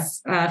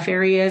Express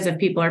ferry is, if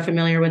people are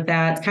familiar with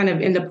that. It's kind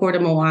of in the Port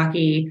of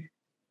Milwaukee.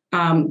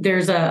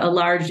 There's a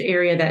large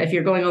area that if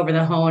you're going over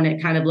the Hone,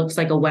 it kind of looks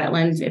like a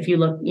wetland if you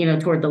look,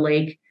 toward the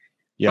lake.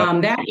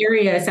 Yep. That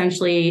area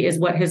essentially is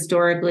what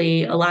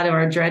historically a lot of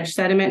our dredge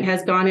sediment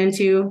has gone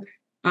into.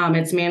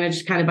 It's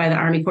managed kind of by the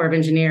Army Corps of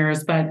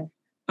Engineers, but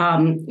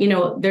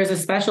there's a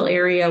special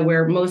area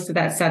where most of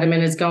that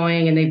sediment is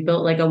going, and they've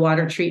built like a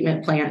water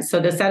treatment plant. So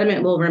the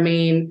sediment will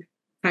remain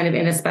kind of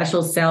in a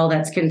special cell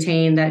that's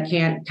contained that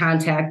can't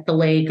contact the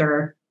lake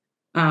or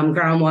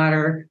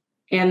groundwater.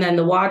 And then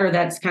the water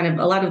that's kind of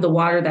a lot of the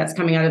water that's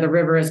coming out of the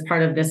river as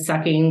part of this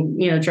sucking,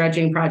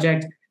 dredging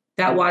project.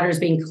 That water is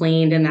being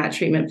cleaned in that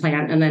treatment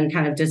plant and then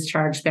kind of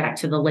discharged back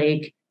to the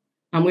lake.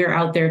 We were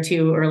out there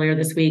too earlier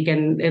this week,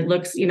 and it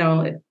looks,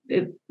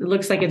 it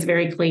looks like it's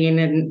very clean,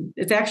 and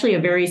it's actually a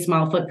very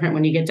small footprint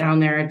when you get down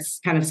there. It's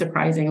kind of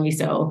surprisingly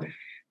so,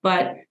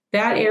 but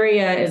that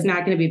area is not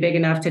going to be big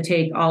enough to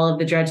take all of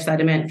the dredge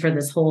sediment for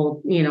this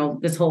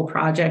whole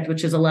project,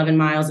 which is 11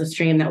 miles of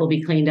stream that will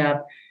be cleaned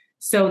up.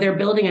 So they're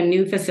building a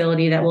new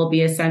facility that will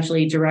be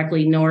essentially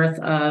directly north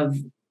of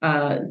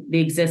the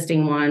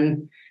existing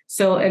one.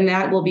 So, and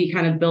that will be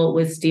kind of built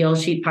with steel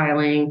sheet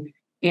piling,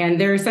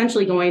 and they're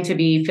essentially going to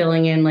be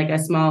filling in like a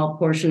small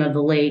portion of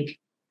the lake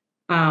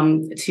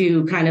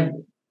to kind of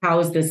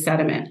house this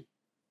sediment.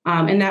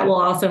 And that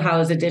will also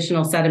house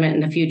additional sediment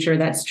in the future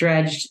that's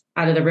dredged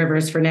out of the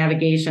rivers for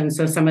navigation.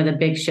 So some of the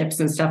big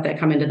ships and stuff that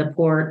come into the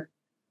port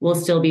will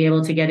still be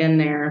able to get in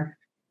there.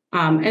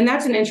 And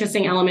that's an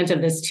interesting element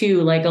of this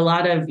too. Like a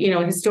lot of,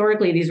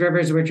 historically, these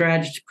rivers were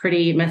dredged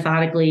pretty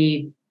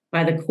methodically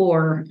by the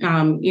Corps,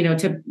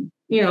 to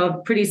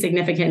a pretty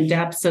significant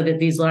depth so that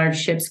these large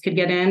ships could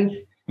get in.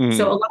 Mm-hmm.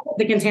 So a lot of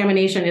the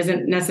contamination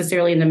isn't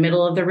necessarily in the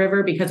middle of the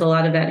river, because a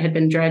lot of that had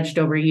been dredged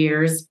over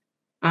years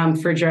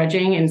for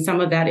dredging. And some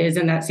of that is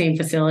in that same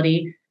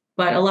facility.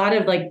 But a lot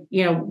of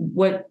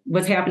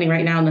what's happening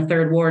right now in the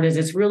third ward is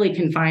it's really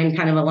confined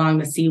kind of along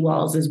the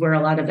seawalls is where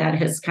a lot of that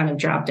has kind of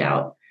dropped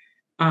out.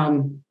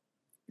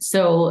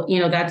 So,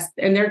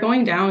 and they're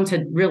going down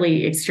to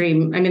really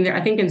extreme. I mean,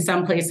 I think in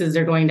some places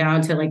they're going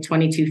down to like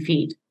 22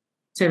 feet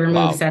to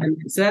remove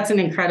sediment. So that's an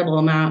incredible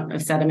amount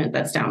of sediment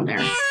that's down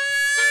there.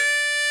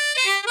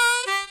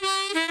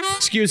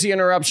 Excuse the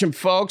interruption,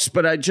 folks,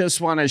 but I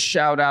just want to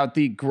shout out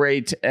the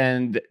great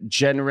and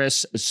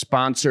generous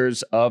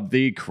sponsors of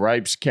the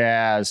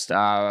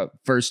Cripescast.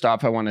 First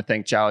off, I want to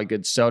thank Jolly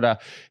Good Soda.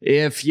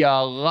 If you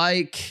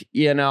like,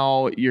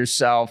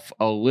 yourself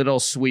a little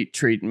sweet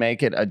treat,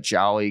 make it a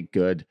Jolly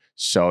Good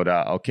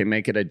Soda. Okay,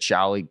 make it a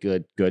jolly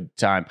good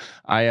time.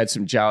 I had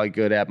some Jolly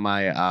Good at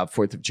my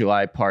 4th of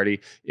July party.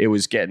 It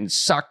was getting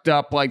sucked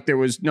up like there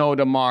was no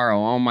tomorrow.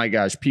 Oh my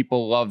gosh,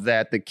 people love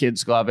that. The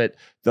kids love it.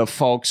 The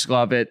folks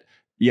love it.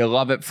 You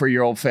love it for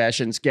your old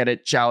fashions. Get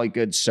it,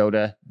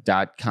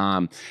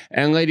 jollygoodsoda.com.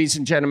 And ladies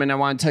and gentlemen, I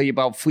want to tell you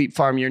about Fleet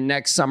Farm. Your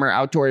next summer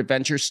outdoor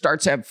adventure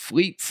starts at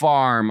Fleet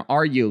Farm.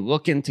 Are you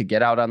looking to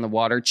get out on the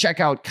water? Check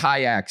out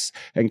kayaks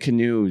and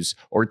canoes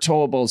or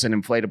towables and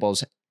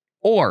inflatables,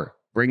 or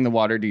bring the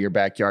water to your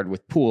backyard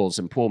with pools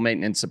and pool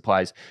maintenance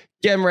supplies.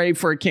 Getting ready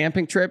for a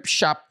camping trip?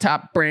 Shop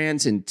top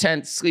brands in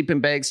tents, sleeping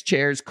bags,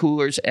 chairs,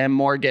 coolers, and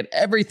more. Get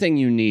everything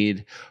you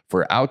need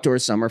for outdoor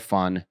summer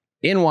fun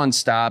in one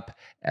stop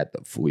at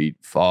the Fleet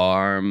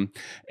Farm.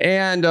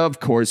 And of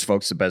course,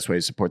 folks, the best way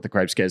to support the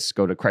Cripescast is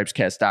go to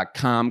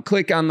cripescast.com.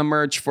 Click on the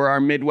merch for our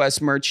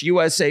Midwest merch,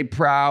 USA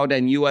proud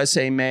and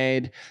USA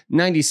made.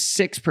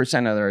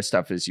 96% of their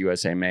stuff is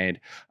USA made.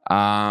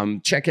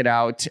 Check it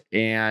out.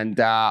 And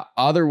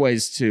other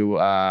ways to,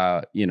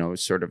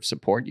 sort of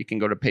support, you can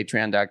go to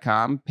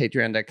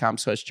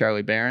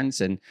patreon.com/Charlie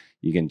Barons, and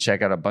you can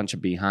check out a bunch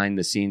of behind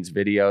the scenes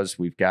videos.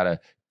 We've got a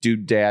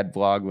Dude Dad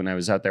vlog when I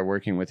was out there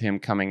working with him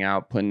coming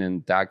out, putting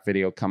in doc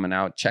video coming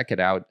out. Check it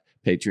out.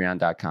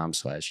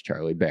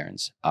 Patreon.com/Charlie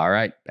Barons. All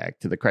right, back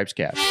to the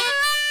Cripescast.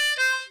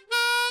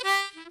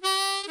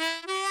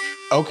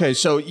 Okay,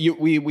 so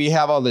we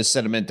have all this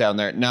sediment down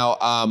there. Now,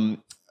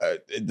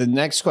 the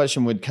next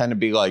question would kind of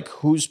be like,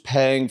 who's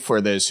paying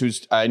for this?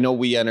 I know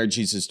We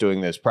Energies is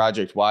doing this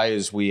project. Why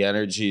is We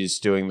Energies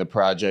doing the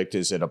project?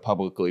 Is it a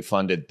publicly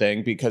funded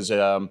thing? Because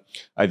I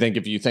think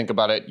if you think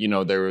about it,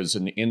 there was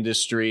an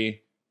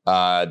industry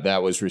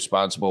that was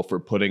responsible for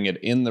putting it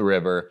in the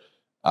river.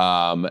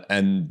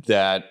 And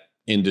that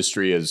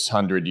industry is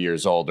 100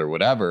 years old or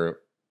whatever.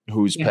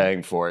 Who's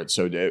paying for it?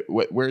 So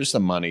where's the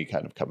money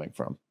kind of coming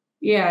from?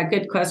 Yeah,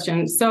 good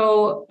question.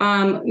 So,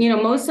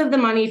 most of the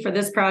money for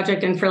this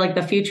project and for like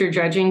the future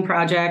dredging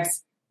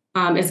projects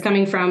is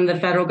coming from the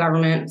federal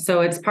government.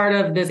 So it's part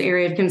of this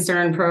area of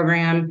concern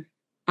program.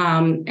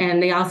 And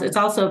it's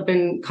also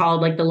been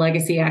called like the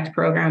Legacy Act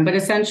program, but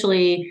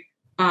essentially,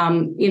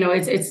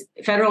 it's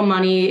federal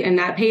money, and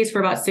that pays for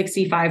about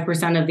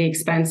 65% of the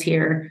expense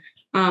here.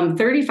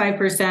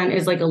 35%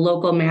 is like a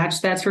local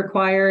match that's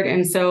required.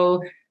 And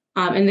so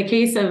in the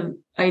case of,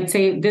 I'd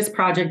say this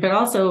project, but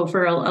also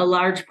for a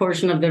large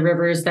portion of the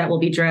rivers that will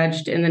be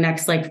dredged in the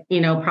next,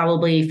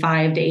 probably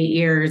 5 to 8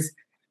 years,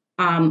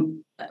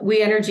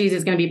 We Energies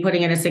is going to be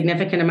putting in a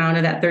significant amount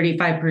of that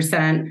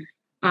 35%.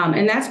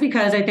 And that's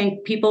because I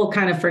think people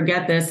kind of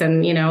forget this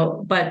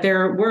but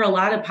there were a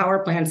lot of power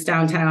plants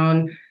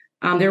downtown.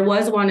 There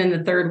was one in the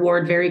 3rd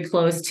Ward very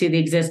close to the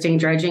existing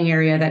dredging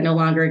area that no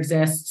longer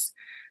exists.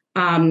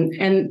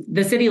 And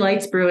the City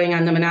Lights Brewing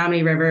on the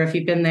Menominee River, if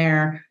you've been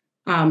there,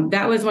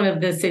 that was one of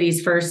the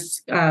city's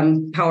first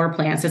power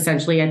plants,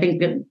 essentially. I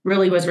think that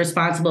really was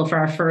responsible for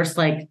our first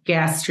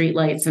gas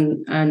streetlights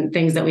and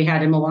things that we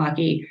had in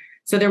Milwaukee.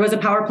 So there was a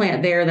power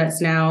plant there that's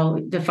now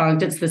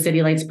defunct. It's the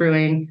City Lights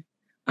Brewing.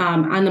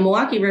 On the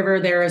Milwaukee River,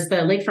 there is the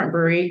Lakefront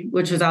Brewery,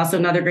 which is also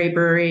another great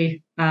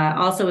brewery,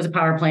 also is a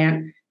power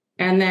plant.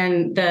 And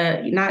then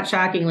not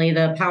shockingly,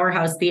 the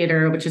Powerhouse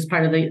Theater, which is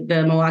part of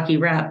the Milwaukee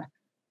Rep,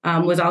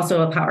 was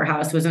also a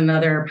powerhouse, was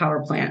another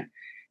power plant.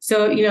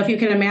 So, if you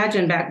can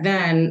imagine back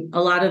then, a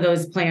lot of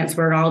those plants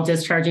were all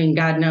discharging,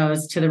 God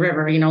knows, to the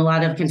river, a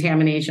lot of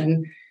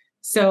contamination.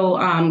 So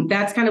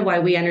that's kind of why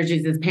We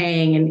Energies is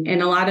paying.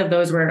 And a lot of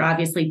those were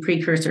obviously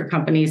precursor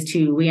companies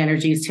to We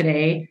Energies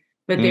today,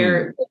 but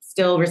they're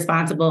still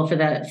responsible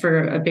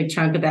for a big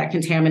chunk of that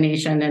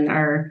contamination and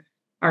are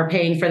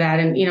paying for that.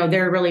 And,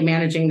 they're really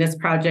managing this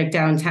project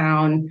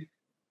downtown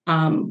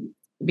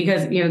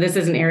because, this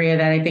is an area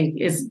that I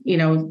think is,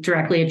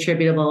 directly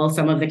attributable,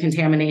 some of the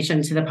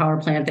contamination to the power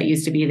plant that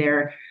used to be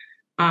there.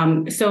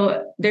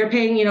 So they're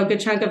paying, a good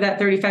chunk of that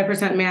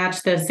 35%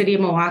 match. The city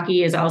of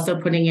Milwaukee is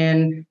also putting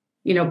in,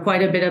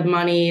 quite a bit of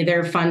money.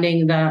 They're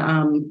funding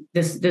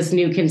this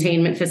new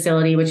containment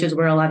facility, which is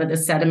where a lot of the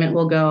sediment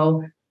will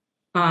go.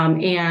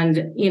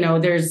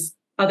 There's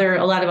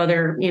a lot of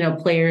other,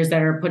 players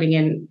that are putting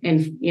in,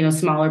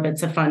 smaller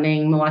bits of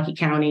funding, Milwaukee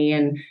County,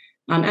 and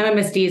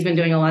MMSD has been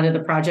doing a lot of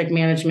the project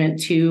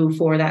management too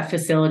for that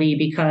facility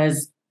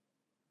because,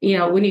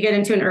 when you get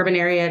into an urban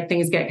area,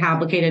 things get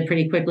complicated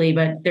pretty quickly,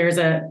 but there's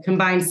a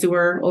combined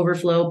sewer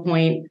overflow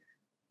point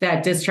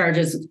that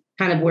discharges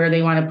kind of where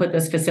they want to put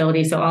this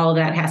facility. So all of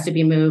that has to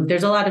be moved.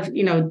 There's a lot of,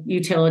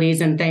 utilities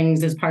and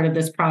things as part of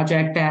this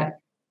project that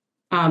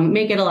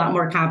make it a lot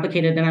more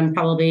complicated than I'm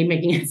probably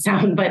making it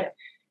sound. But,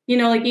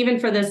 even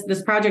for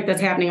this project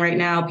that's happening right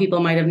now, people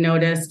might have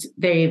noticed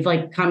they've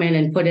come in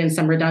and put in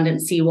some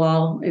redundant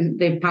seawall and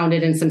they've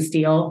pounded in some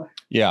steel.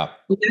 Yeah.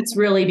 That's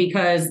really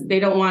because they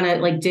don't want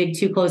to dig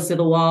too close to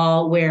the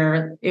wall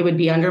where it would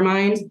be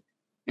undermined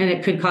and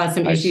it could cause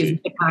some issues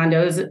with the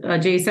condos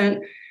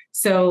adjacent.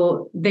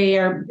 So they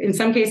are, in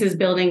some cases,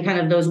 building kind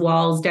of those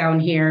walls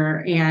down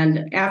here.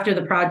 And after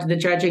the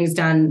dredging's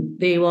done,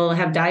 they will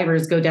have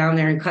divers go down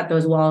there and cut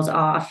those walls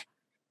off.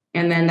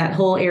 And then that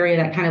whole area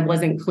that kind of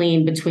wasn't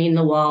clean between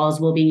the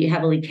walls will be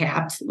heavily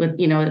capped with,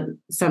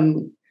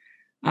 some,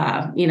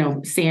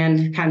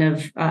 sand kind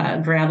of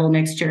gravel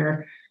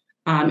mixture.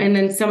 And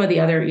then some of the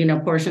other,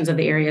 portions of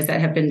the areas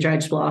that have been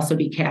dredged will also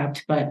be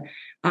capped. But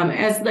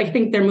as I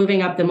think they're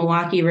moving up the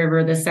Milwaukee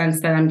River, the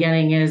sense that I'm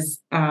getting is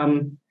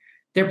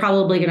they're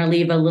probably going to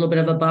leave a little bit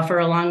of a buffer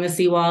along the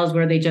seawalls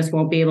where they just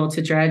won't be able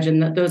to dredge.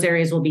 And those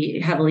areas will be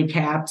heavily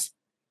capped.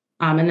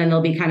 And then they'll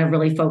be kind of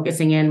really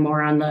focusing in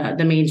more on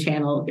the main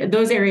channel.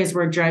 Those areas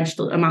were dredged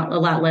a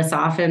lot less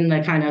often,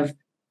 the kind of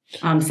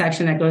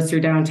section that goes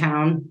through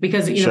downtown,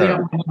 because, we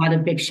don't have a lot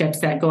of big ships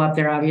that go up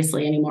there,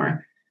 obviously,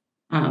 anymore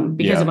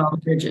because of all the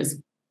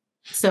bridges.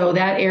 So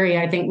that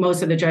area, I think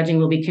most of the dredging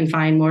will be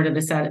confined more to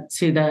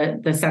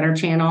the center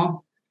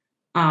channel.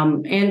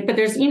 But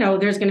there's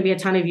going to be a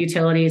ton of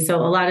utilities. So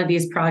a lot of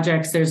these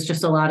projects, there's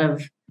just a lot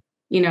of,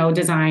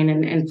 design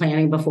and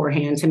planning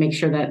beforehand to make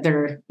sure that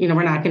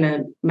we're not going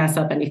to mess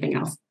up anything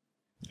else.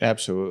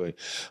 Absolutely.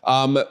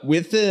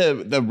 With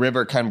the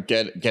river kind of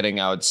getting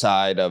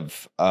outside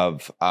of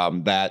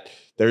that,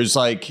 there's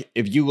like,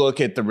 if you look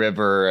at the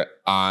river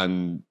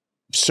on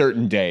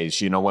certain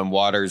days, when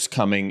water's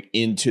coming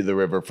into the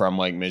river from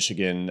Lake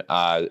Michigan,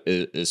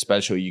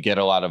 especially, you get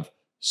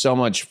so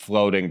much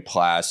floating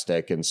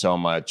plastic and so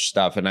much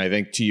stuff. And I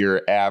think to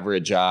your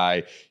average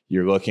eye,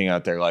 you're looking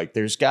out there like,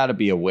 there's got to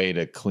be a way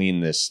to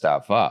clean this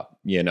stuff up,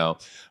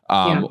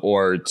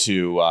 or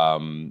to,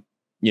 and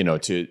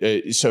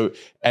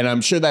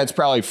I'm sure that's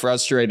probably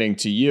frustrating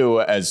to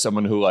you as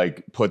someone who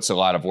like puts a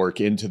lot of work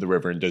into the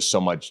river and does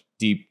so much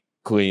deep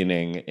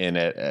cleaning in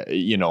it,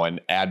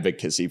 and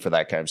advocacy for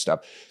that kind of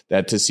stuff,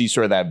 that to see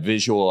sort of that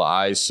visual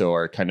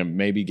eyesore kind of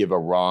maybe give a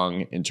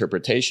wrong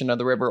interpretation of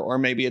the river, or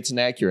maybe it's an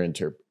accurate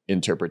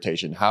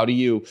interpretation. How do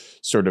you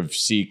sort of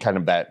see kind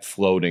of that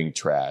floating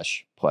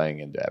trash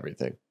playing into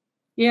everything?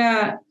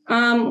 Yeah.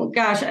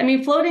 Gosh, I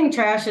mean, floating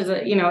trash is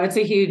it's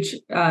a huge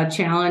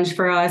challenge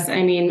for us.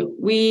 I mean,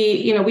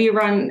 we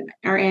run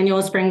our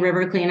annual spring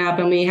river cleanup,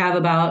 and we have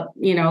about,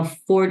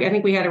 40, I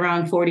think we had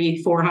around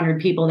 4,400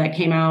 people that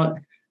came out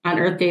on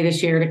Earth Day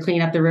this year to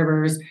clean up the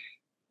rivers.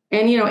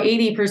 And,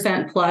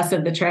 80% plus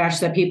of the trash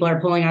that people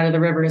are pulling out of the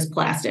river is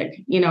plastic.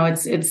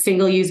 It's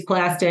single-use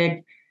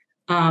plastic.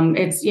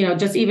 It's,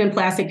 just even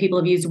plastic people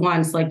have used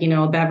once, like,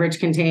 a beverage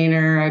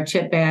container, a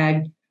chip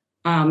bag,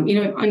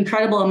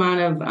 incredible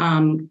amount of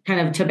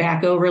kind of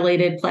tobacco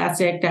related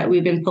plastic that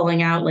we've been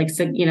pulling out, like,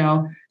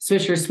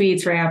 Swisher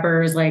Sweets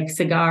wrappers, like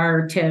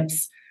cigar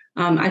tips.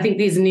 I think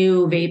these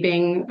new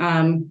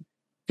vaping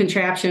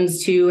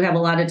contraptions too have a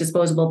lot of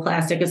disposable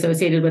plastic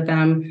associated with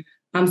them.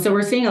 So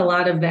we're seeing a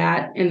lot of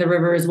that in the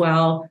river as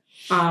well.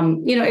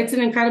 It's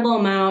an incredible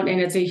amount,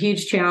 and it's a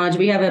huge challenge.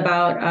 We have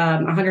about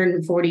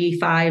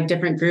 145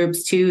 different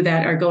groups too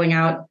that are going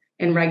out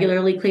and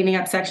regularly cleaning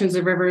up sections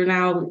of river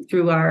now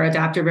through our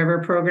Adopt a River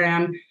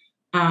program.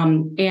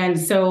 And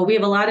so we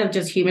have a lot of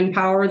just human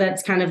power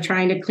that's kind of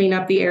trying to clean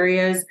up the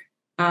areas.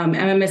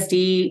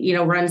 MMSD,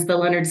 runs the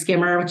Leonard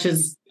Skimmer, which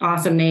is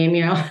awesome name,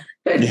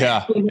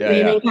 Yeah.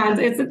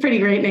 It's a pretty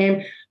great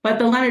name. But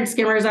the Leonard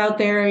Skimmers out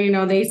there,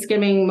 they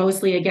skimming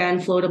mostly, again,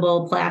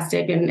 floatable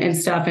plastic and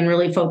stuff, and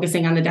really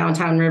focusing on the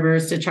downtown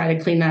rivers to try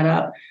to clean that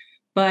up.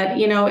 But,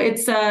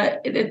 it's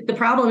the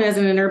problem is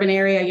in an urban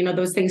area,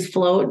 those things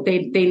float.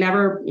 They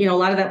never, a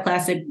lot of that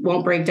plastic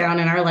won't break down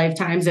in our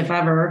lifetimes, if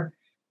ever.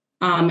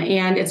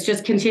 And it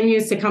just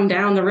continues to come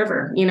down the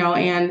river,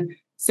 and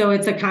so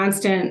it's a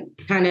constant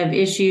kind of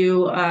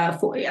issue.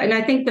 And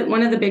I think that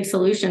one of the big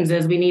solutions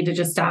is we need to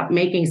just stop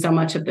making so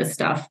much of this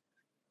stuff.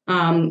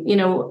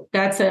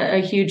 That's a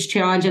huge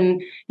challenge.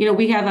 And,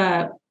 we have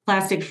a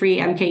plastic-free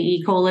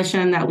MKE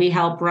coalition that we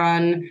help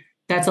run.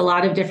 That's a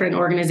lot of different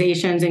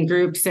organizations and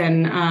groups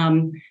and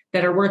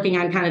that are working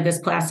on kind of this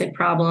plastic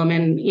problem.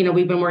 And,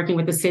 we've been working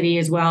with the city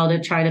as well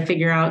to try to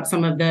figure out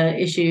some of the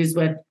issues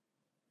with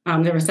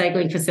the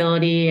recycling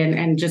facility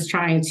and just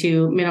trying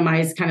to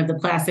minimize kind of the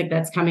plastic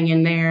that's coming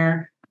in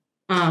there.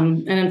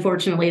 And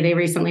unfortunately, they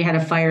recently had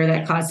a fire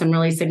that caused some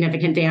really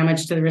significant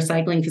damage to the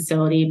recycling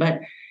facility.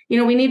 But,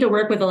 we need to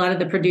work with a lot of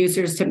the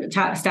producers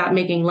to stop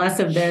making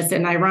less of this.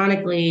 And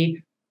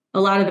ironically,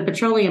 a lot of the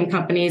petroleum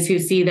companies who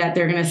see that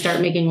they're going to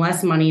start making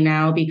less money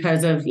now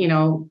because of,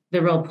 the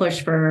real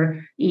push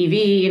for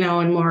EV,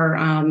 and more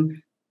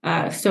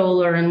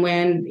solar and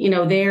wind,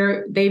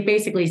 they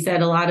basically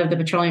said, a lot of the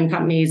petroleum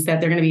companies, that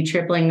they're going to be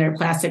tripling their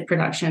plastic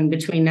production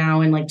between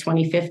now and like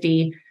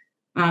 2050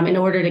 in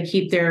order to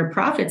keep their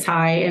profits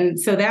high. And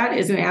so that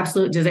is an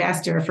absolute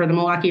disaster for the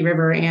Milwaukee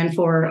River and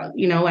for,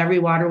 every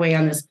waterway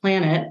on this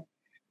planet.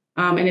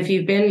 And if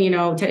you've been,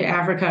 to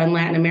Africa and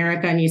Latin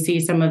America and you see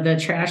some of the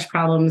trash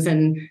problems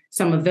in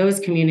some of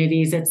those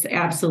communities, it's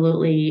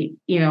absolutely,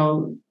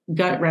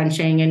 gut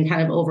wrenching and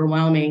kind of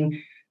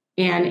overwhelming.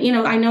 And,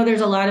 I know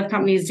there's a lot of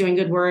companies doing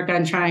good work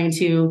on trying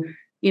to,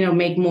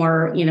 make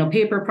more,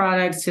 paper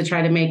products to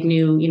try to make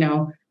new,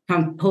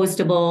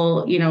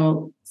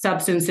 compostable,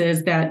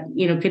 substances that,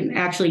 could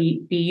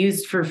actually be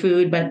used for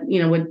food, but,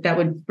 that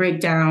would break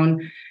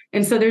down.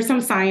 And so there's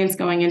some science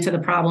going into the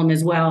problem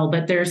as well,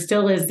 but there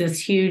still is this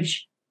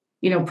huge,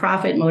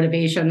 profit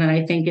motivation that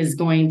I think is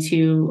going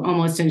to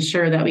almost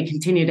ensure that we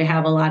continue to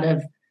have a lot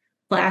of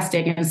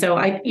plastic. And so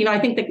I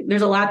think that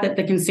there's a lot that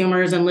the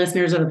consumers and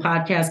listeners of the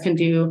podcast can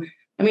do.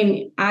 I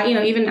mean,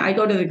 I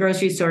go to the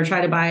grocery store,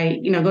 try to buy,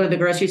 go to the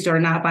grocery store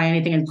and not buy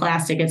anything in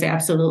plastic. It's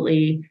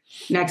absolutely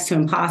next to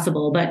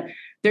impossible. But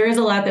there is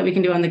a lot that we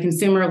can do on the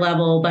consumer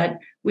level. But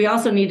we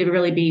also need to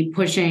really be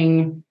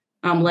pushing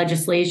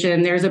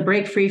legislation. There's a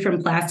Break Free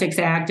from Plastics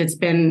Act. It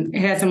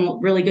has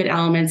some really good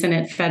elements in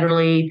it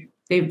federally.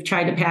 They've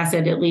tried to pass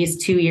it at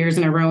least 2 years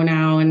in a row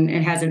now, and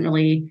it hasn't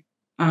really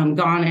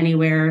gone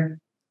anywhere.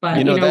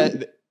 But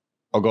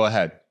go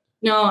ahead.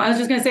 No, I was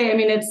just going to say, I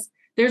mean,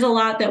 there's a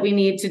lot that we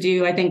need to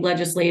do, I think,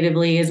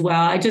 legislatively as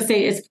well. I just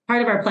say it's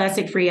part of our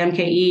Plastic Free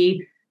MKE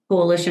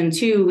coalition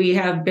too. We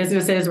have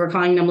businesses, we're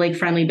calling them lake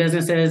friendly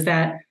businesses,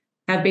 that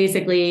have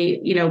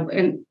basically,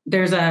 and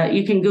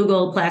you can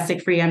Google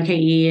Plastic Free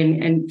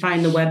MKE and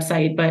find the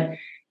website, but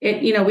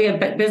we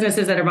have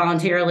businesses that are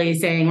voluntarily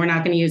saying we're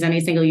not going to use any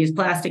single use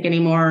plastic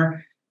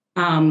anymore.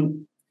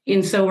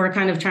 And so we're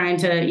kind of trying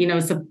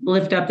to,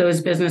 lift up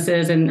those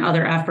businesses and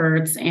other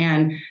efforts.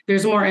 And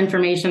there's more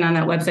information on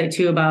that website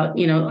too about,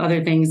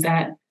 other things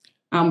that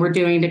we're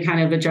doing to kind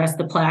of address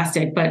the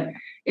plastic. But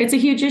it's a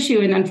huge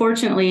issue. And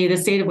unfortunately, the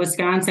state of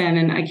Wisconsin,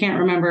 and I can't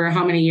remember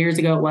how many years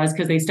ago it was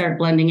because they start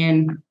blending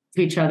in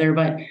to each other.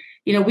 But,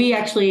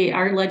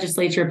 our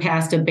legislature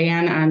passed a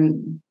ban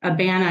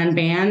on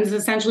bans,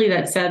 essentially,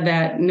 that said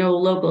that no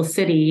local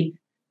city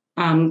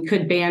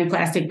could ban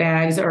plastic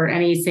bags or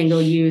any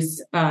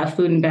single-use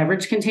food and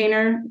beverage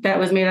container that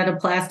was made out of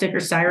plastic or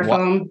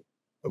styrofoam.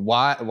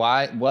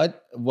 Why?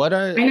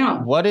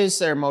 What is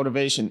their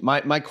motivation?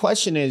 My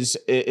question is,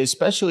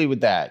 especially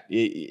with that,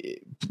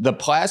 the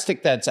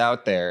plastic that's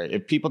out there,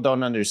 if people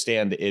don't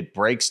understand, it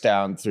breaks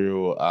down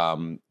through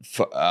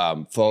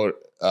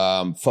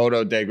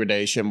photo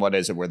degradation. What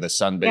is it? Where the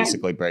sun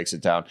basically breaks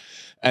it down.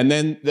 And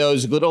then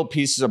those little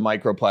pieces of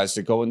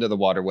microplastic go into the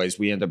waterways.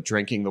 We end up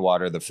drinking the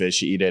water. The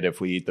fish eat it. If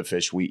we eat the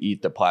fish, we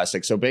eat the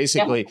plastic. So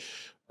basically,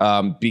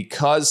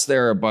 because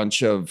there are a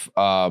bunch of,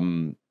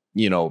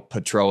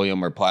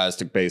 petroleum or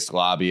plastic-based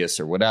lobbyists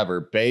or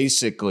whatever,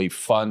 basically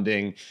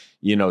funding,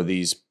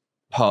 these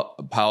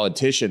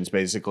politicians,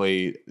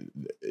 basically,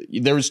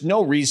 there's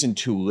no reason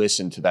to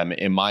listen to them,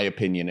 in my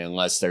opinion,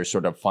 unless they're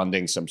sort of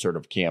funding some sort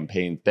of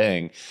campaign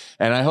thing.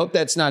 And I hope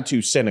that's not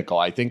too cynical.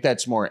 I think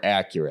that's more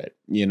accurate,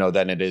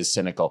 than it is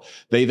cynical.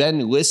 They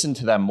then listen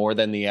to them more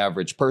than the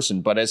average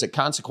person. But as a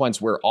consequence,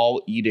 we're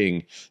all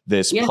eating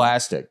this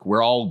plastic.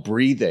 We're all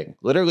breathing.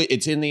 Literally,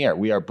 it's in the air.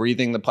 We are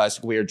breathing the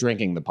plastic. We are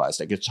drinking the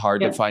plastic. It's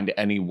hard to find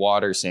any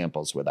water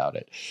samples without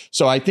it.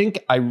 So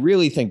I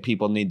really think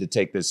people need to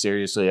take this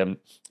seriously and,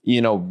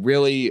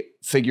 really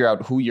figure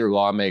out who your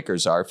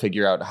lawmakers are,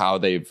 figure out how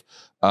they've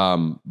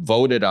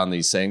voted on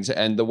these things.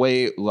 And the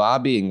way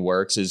lobbying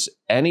works is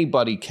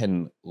anybody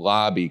can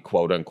lobby,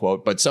 quote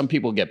unquote, but some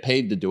people get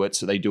paid to do it,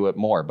 so they do it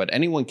more. But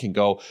anyone can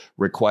go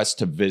request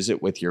to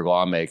visit with your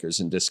lawmakers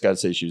and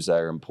discuss issues that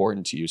are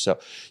important to you. So,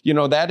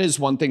 that is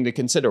one thing to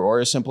consider, or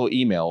a simple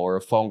email or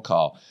a phone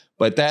call.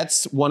 But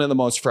that's one of the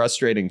most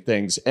frustrating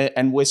things.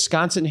 And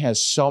Wisconsin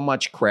has so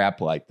much crap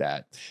like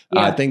that,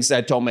 things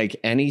that don't make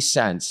any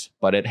sense,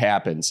 but it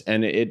happens.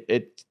 And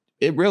it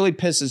really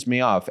pisses me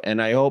off.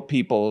 And I hope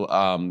people,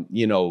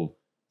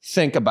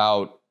 think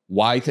about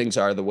why things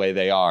are the way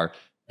they are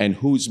and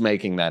who's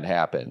making that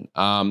happen.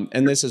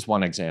 And this is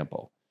one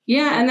example.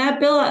 Yeah. And that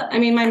bill, I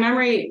mean, I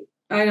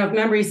don't know if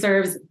memory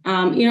serves,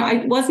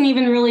 I wasn't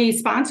even really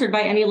sponsored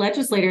by any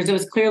legislators. It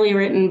was clearly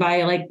written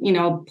by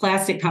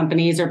plastic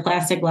companies or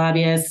plastic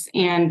lobbyists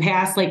and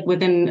passed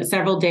within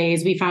several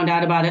days. We found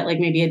out about it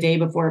maybe a day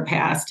before it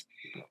passed.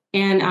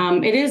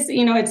 And it is,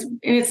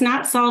 it's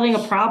not solving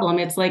a problem.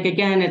 It's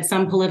again, it's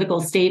some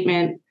political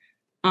statement.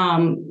 I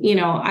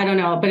don't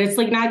know, but it's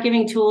not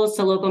giving tools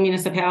to local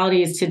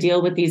municipalities to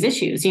deal with these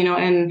issues,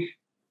 and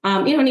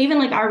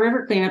even our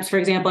river cleanups, for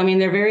example, I mean,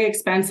 they're very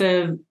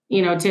expensive,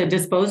 to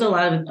dispose a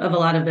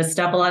lot of this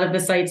stuff. A lot of the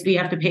sites we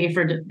have to pay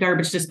for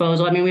garbage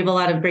disposal. I mean, we have a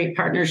lot of great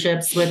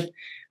partnerships with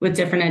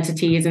different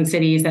entities and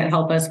cities that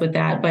help us with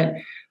that. But,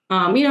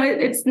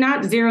 it's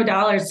not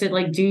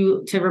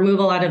 $0 to remove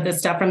a lot of this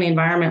stuff from the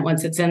environment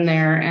once it's in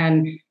there.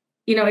 And,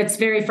 it's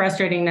very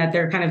frustrating that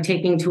they're kind of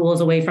taking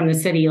tools away from the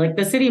city.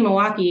 The city of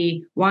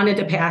Milwaukee wanted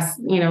to pass,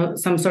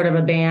 some sort of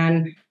a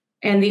ban.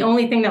 And the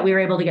only thing that we were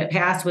able to get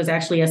passed was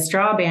actually a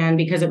straw ban,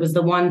 because it was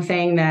the one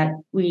thing that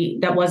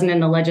wasn't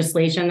in the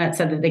legislation that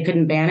said that they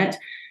couldn't ban it.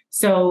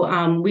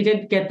 So we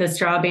did get the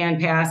straw ban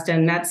passed,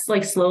 and that's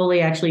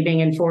slowly actually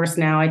being enforced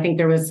now. I think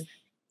there was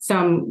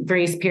some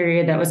grace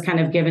period that was kind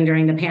of given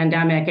during the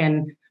pandemic.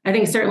 And I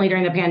think certainly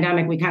during the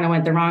pandemic, we kind of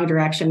went the wrong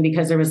direction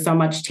because there was so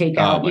much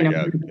takeout,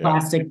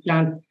 plastic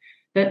junk.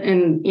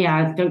 Don't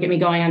get me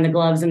going on the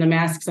gloves and the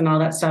masks and all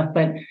that stuff.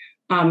 But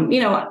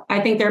I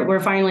think we're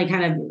finally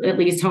kind of at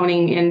least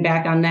honing in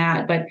back on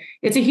that, but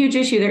it's a huge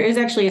issue. There is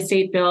actually a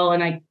state bill,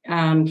 and I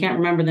can't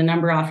remember the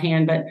number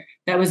offhand, but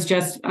that was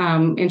just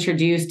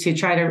introduced to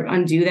try to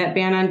undo that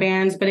ban on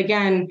bans. But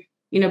again,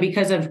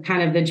 because of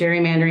kind of the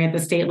gerrymandering at the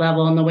state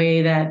level and the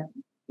way that,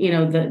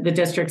 the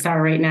districts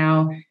are right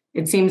now,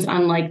 it seems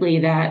unlikely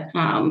that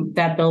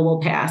that bill will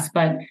pass.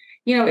 But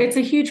it's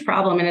a huge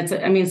problem,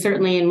 and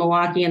certainly in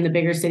Milwaukee and the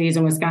bigger cities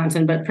in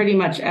Wisconsin, but pretty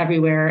much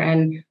everywhere.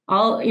 And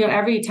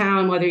every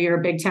town, whether you're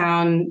a big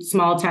town,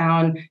 small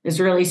town, is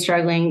really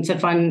struggling to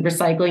fund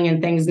recycling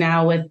and things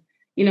now with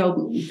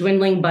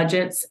dwindling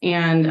budgets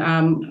and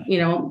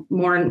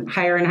more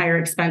higher and higher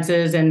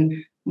expenses and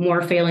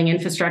more failing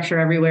infrastructure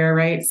everywhere,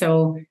 right?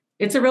 So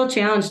it's a real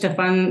challenge to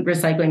fund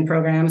recycling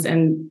programs.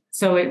 And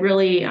so it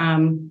really,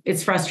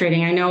 it's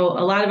frustrating. I know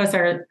a lot of us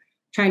are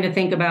trying to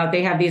think about,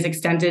 they have these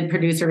extended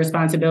producer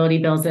responsibility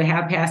bills that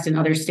have passed in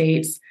other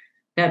states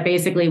that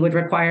basically would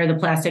require the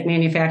plastic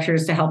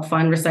manufacturers to help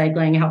fund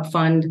recycling, help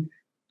fund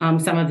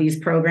some of these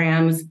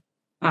programs.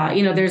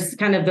 There's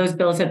kind of, those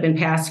bills have been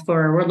passed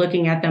we're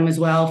looking at them as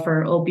well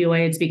for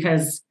opioids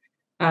because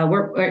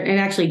and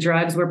actually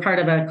drugs. We're part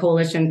of a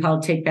coalition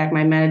called Take Back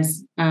My Meds,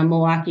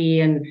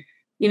 Milwaukee. And,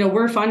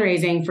 we're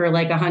fundraising for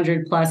like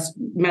 100 plus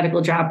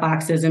medical drop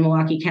boxes in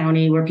Milwaukee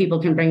County where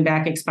people can bring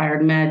back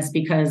expired meds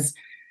because,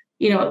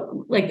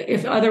 like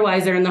if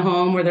otherwise they're in the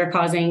home where they're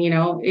causing,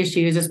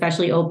 issues,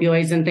 especially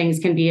opioids and things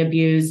can be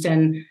abused.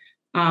 And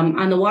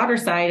on the water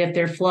side, if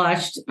they're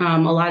flushed, a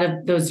lot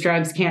of those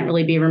drugs can't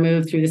really be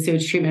removed through the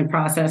sewage treatment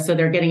process. So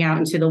they're getting out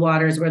into the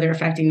waters where they're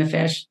affecting the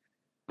fish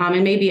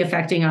and maybe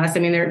affecting us. I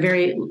mean, they're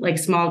very like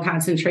small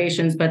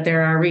concentrations, but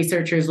there are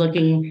researchers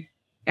looking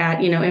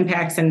at,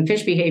 impacts and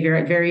fish behavior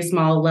at very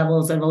small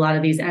levels of a lot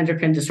of these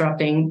endocrine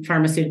disrupting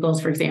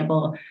pharmaceuticals, for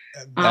example.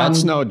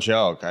 That's no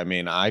joke. I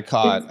mean, I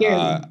caught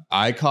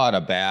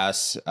a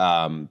bass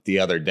the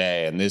other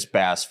day, and this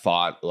bass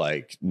fought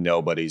like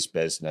nobody's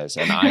business.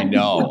 And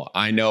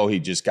I know he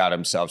just got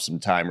himself some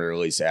time to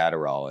release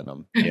Adderall in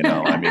him.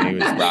 I mean, he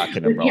was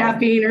rocking and rolling.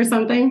 Caffeine or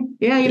something.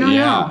 Yeah, you don't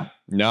know.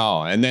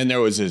 No. And then there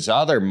was this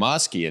other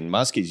muskie, and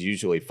muskies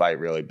usually fight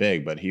really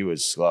big, but he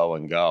was slow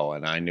and go.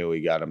 And I knew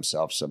he got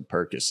himself some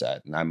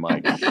Percocet. And I'm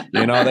like,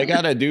 they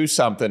got to do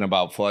something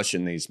about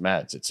flushing these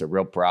meds. It's a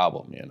real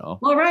problem,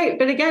 Well, right.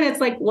 But again, it's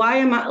like,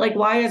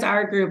 why is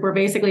our group, we're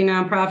basically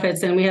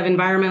nonprofits and we have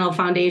environmental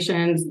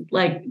foundations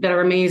like that are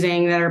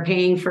amazing, that are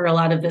paying for a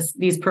lot of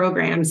these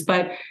programs.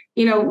 But,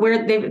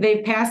 where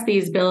they've passed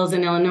these bills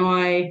in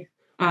Illinois,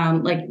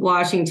 like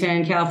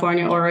Washington,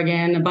 California,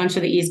 Oregon, a bunch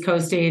of the East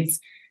Coast states.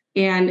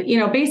 And,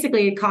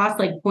 basically it costs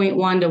like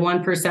 0.1 to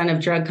 1%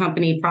 of drug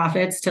company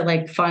profits to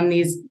like fund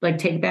these like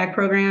take back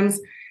programs.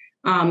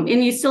 And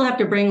you still have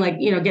to bring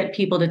get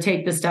people to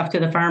take the stuff to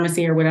the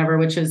pharmacy or whatever,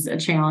 which is a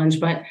challenge.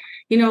 But,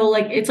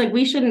 it's like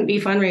we shouldn't be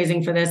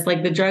fundraising for this.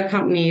 Like the drug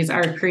companies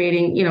are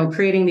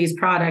creating these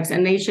products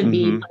and they should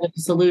be the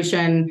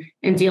solution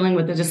in dealing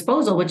with the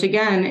disposal, which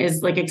again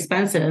is like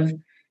expensive.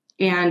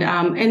 And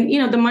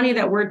the money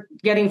that we're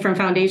getting from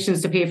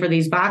foundations to pay for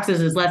these boxes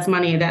is less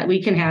money that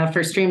we can have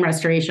for stream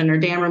restoration or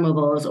dam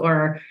removals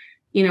or,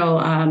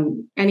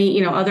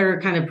 any, other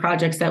kind of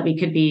projects that we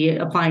could be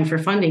applying for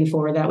funding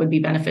for that would be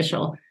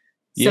beneficial.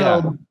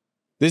 Yeah.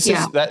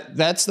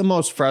 That's the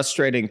most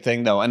frustrating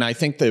thing, though. And I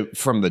think that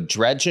from the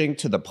dredging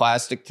to the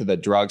plastic to the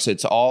drugs,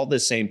 it's all the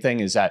same thing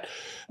is that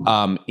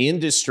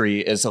industry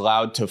is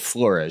allowed to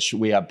flourish.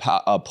 We have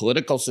a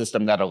political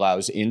system that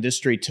allows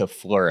industry to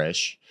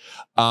flourish.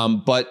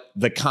 But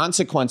the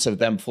consequence of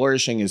them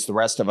flourishing is the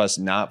rest of us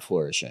not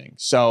flourishing.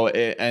 So,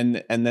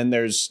 and then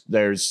there's,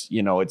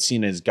 it's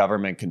seen as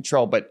government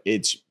control, but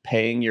it's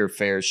paying your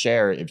fair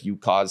share if you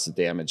cause the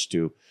damage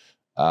to,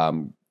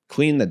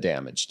 clean the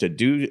damage, to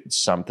do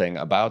something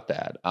about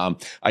that.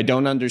 I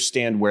don't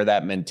understand where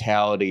that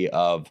mentality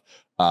of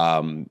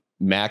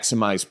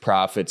maximize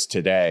profits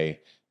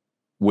today,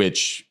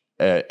 which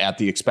at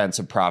the expense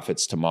of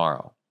profits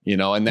tomorrow,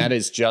 and that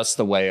is just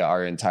the way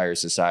our entire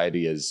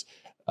society is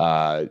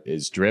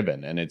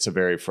driven. And it's a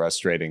very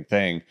frustrating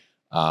thing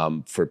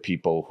for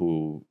people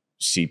who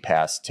see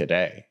past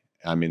today.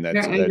 I mean,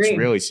 that's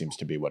really seems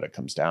to be what it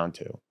comes down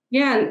to.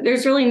 Yeah,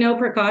 there's really no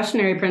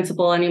precautionary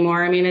principle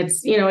anymore. I mean,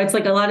 it's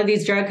like a lot of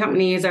these drug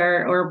companies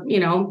or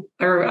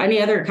any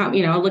other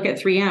company, look at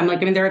 3M.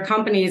 Like, I mean, there are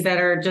companies that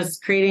are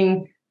just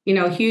creating,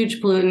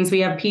 huge pollutants. We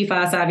have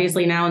PFAS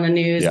obviously now in the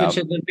news, which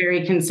is a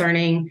very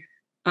concerning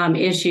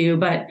issue.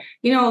 But,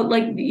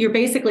 you're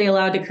basically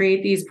allowed to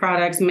create these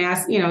products,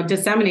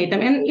 disseminate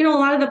them. And, a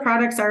lot of the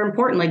products are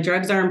important, like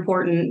drugs are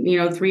important.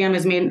 3M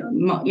has made,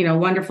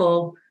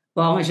 wonderful,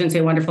 well, I shouldn't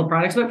say wonderful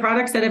products, but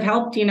products that have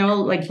helped,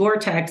 like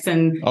Gore-Tex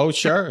and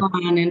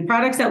and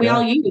products that we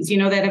all use,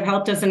 that have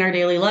helped us in our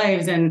daily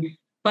lives.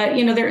 But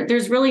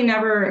there's really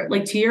never,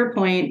 like, to your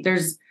point,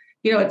 there's,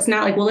 it's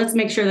not like, well, let's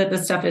make sure that the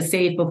stuff is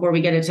safe before we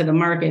get it to the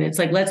market. It's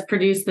like, let's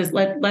produce this,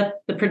 let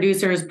the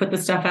producers put the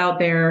stuff out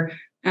there.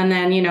 And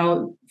then,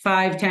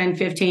 5, 10,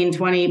 15,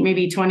 20,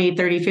 maybe 20,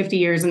 30, 50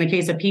 years in the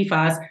case of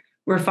PFAS,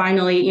 we're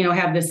finally,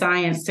 have the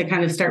science to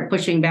kind of start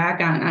pushing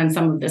back on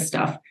some of this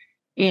stuff.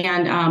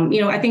 And,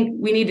 I think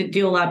we need to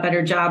do a lot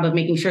better job of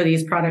making sure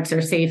these products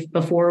are safe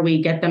before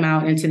we get them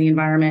out into the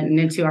environment and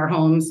into our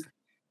homes.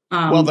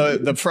 Well,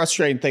 the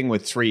frustrating thing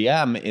with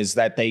 3M is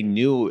that they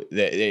knew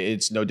that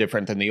it's no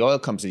different than the oil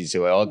companies.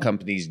 The oil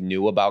companies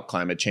knew about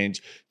climate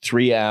change.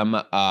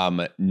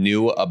 3M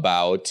knew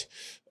about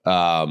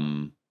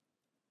the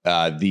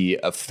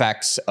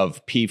effects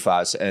of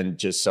PFAS. And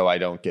just so I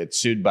don't get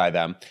sued by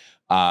them,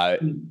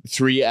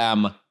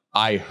 3M,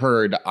 I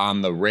heard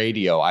on the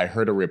radio, I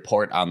heard a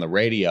report on the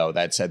radio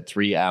that said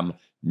 3M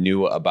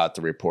knew about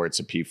the reports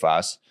of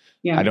PFAS.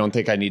 Yeah. I don't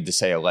think I need to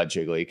say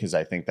allegedly because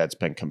I think that's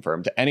been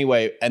confirmed.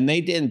 Anyway, and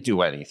they didn't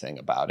do anything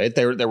about it.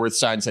 There were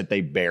signs that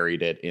they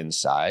buried it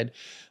inside.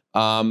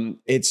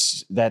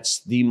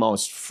 That's the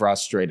most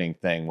frustrating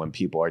thing when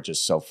people are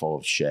just so full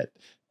of shit.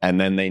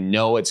 And then they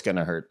know it's going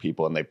to hurt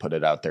people and they put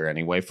it out there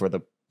anyway for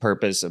the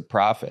purpose of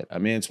profit. I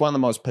mean, it's one of the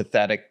most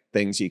pathetic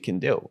things you can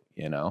do,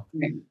 you know?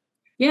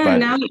 Yeah. But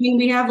now, I mean,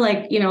 we have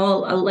like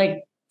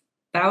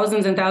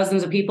thousands and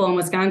thousands of people in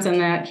Wisconsin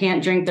that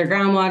can't drink their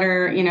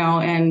groundwater,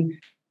 and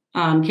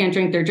can't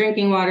drink their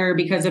drinking water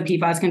because of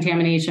PFAS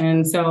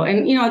contamination. So,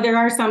 and, there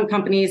are some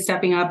companies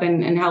stepping up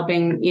and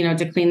helping,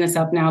 to clean this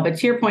up now. But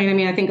to your point, I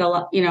mean, I think a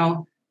lot,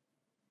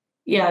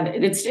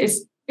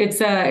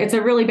 it's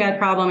a really bad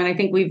problem. And I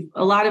think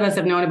a lot of us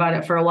have known about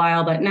it for a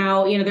while, but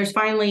now, there's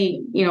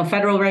finally,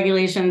 federal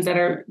regulations that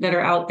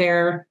are out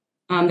there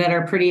that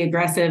are pretty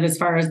aggressive as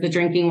far as the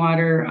drinking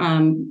water,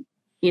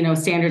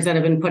 standards that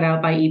have been put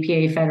out by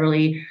EPA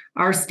federally.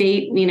 Our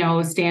state,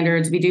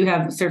 standards, we do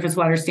have surface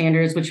water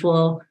standards, which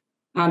will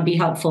be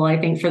helpful, I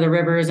think, for the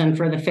rivers and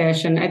for the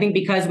fish. And I think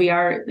because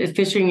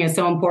fishing is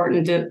so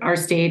important to our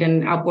state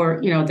and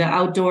the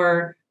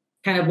outdoor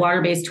kind of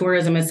water-based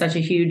tourism is such a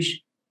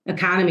huge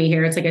economy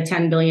here. It's like a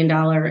 $10 billion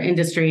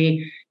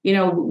industry.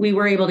 We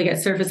were able to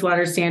get surface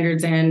water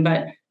standards in,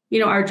 but,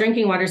 our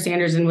drinking water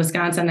standards in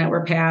Wisconsin that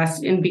were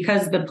passed, and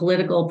because the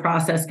political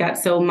process got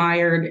so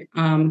mired,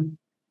 the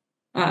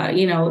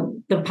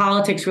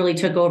politics really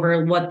took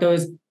over what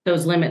those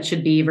limits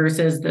should be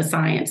versus the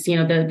science.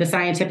 The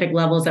scientific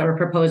levels that were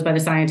proposed by the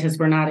scientists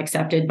were not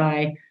accepted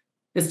by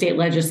the state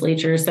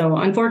legislature. So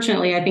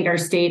unfortunately, I think our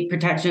state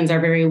protections are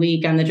very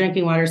weak on the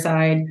drinking water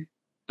side.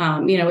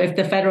 If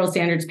the federal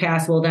standards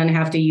pass, we'll then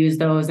have to use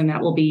those, and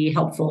that will be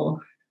helpful.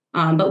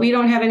 But we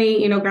don't have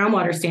any,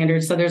 groundwater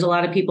standards. So there's a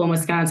lot of people in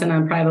Wisconsin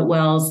on private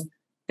wells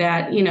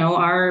that,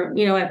 are,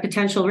 at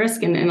potential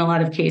risk in a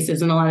lot of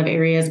cases, in a lot of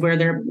areas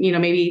where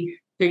maybe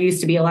there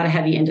used to be a lot of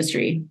heavy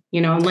industry,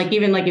 and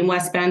even in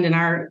West Bend in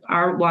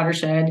our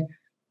watershed,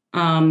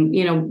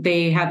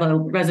 they have a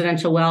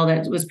residential well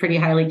that was pretty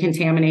highly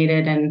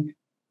contaminated, and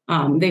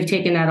they've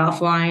taken that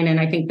offline. And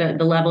I think that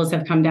the levels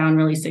have come down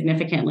really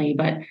significantly.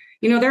 But,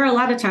 there are a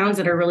lot of towns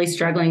that are really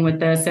struggling with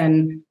this.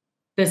 And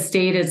the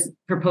state has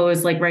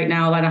proposed, right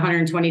now, about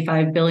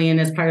 $125 billion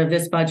as part of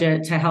this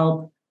budget to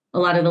help a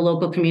lot of the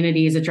local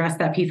communities address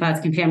that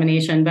PFAS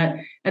contamination. But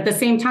at the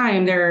same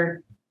time,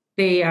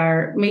 they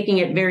are making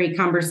it very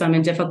cumbersome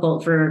and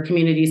difficult for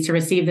communities to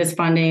receive this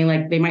funding.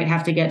 Like they might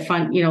have to get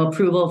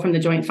approval from the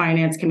Joint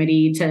Finance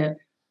Committee to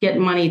get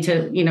money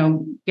to,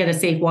 get a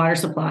safe water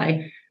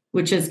supply,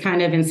 which is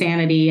kind of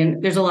insanity.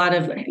 And there's a lot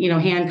of,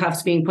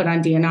 handcuffs being put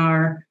on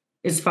DNR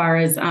as far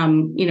as,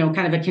 kind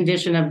of a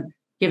condition of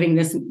giving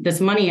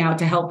this money out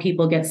to help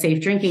people get safe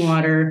drinking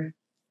water,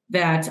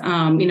 that,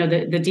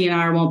 the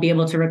DNR won't be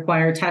able to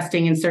require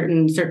testing in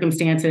certain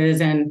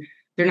circumstances. And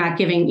they're not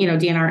giving,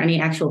 DNR any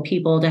actual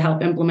people to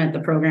help implement the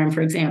program,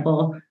 for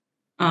example.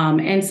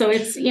 And so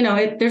it's,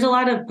 there's a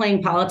lot of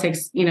playing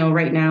politics,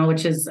 right now,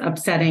 which is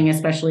upsetting,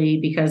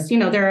 especially because,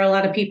 there are a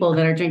lot of people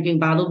that are drinking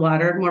bottled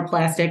water, more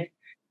plastic,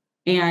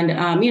 and,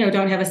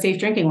 don't have a safe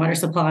drinking water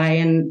supply.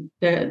 And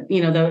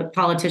the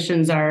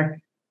politicians are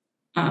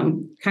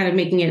kind of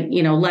making it,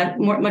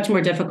 much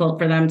more difficult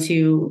for them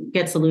to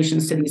get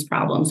solutions to these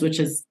problems, which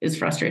is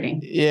frustrating.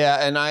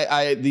 Yeah.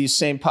 And these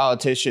same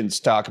politicians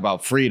talk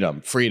about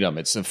freedom.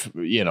 It's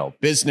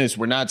business.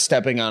 We're not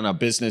stepping on a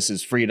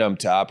business's freedom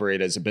to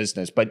operate as a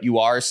business, but you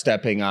are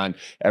stepping on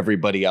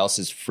everybody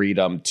else's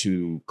freedom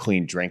to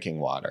clean drinking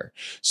water.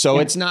 So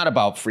It's not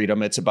about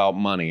freedom. It's about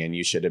money. And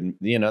you should,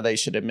 they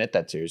should admit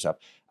that to yourself.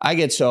 I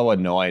get so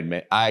annoyed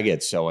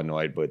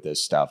with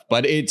this stuff,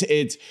 but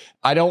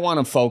I don't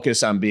want to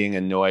focus on being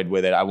annoyed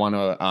with it. I want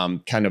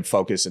to kind of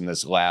focus in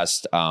this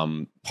last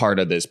part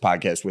of this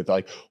podcast with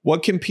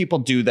what can people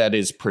do that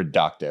is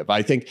productive?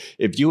 I think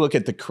if you look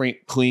at the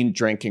Clean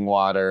Drinking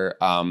Water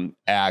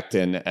Act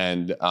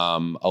and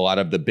a lot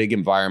of the big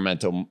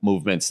environmental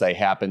movements, they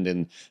happened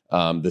in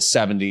the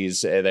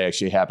 70s. They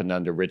actually happened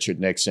under Richard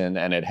Nixon,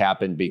 and it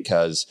happened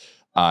because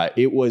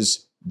it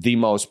was the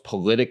most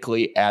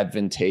politically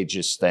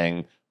advantageous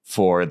thing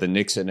for the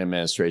Nixon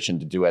administration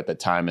to do at the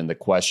time. And the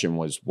question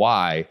was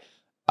why?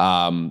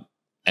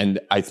 And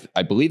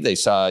I believe they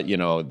saw,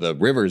 the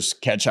rivers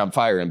catch on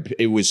fire. And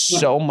it was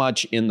so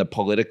much in the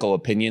political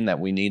opinion that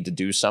we need to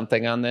do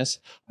something on this.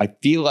 I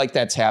feel like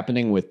that's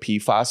happening with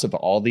PFAS. Of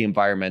all the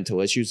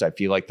environmental issues, I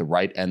feel like the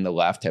right and the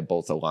left have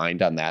both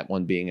aligned on that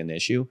one being an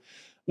issue.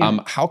 Yeah.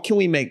 How can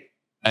we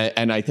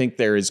and I think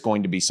there is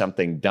going to be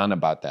something done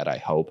about that, I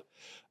hope.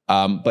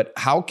 But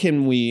how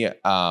can we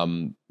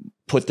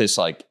put this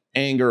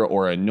anger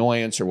or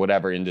annoyance or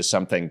whatever into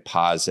something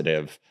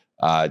positive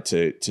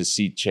to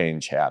see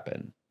change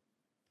happen?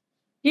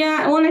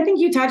 Yeah, well, and I think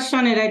you touched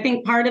on it. I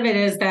think part of it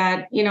is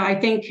that, I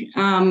think,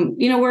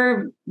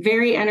 we're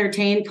very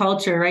entertained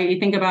culture, right? You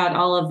think about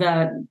all of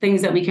the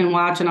things that we can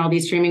watch on all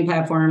these streaming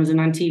platforms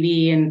and on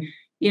TV. And,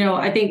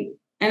 I think,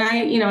 and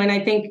I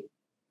think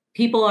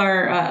people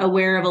are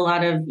aware of a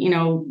lot of,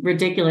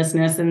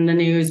 ridiculousness in the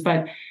news,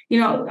 but,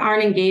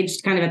 aren't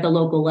engaged kind of at the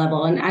local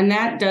level. And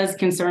that does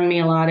concern me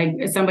a lot.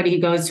 As somebody who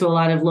goes to a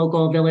lot of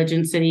local village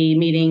and city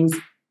meetings,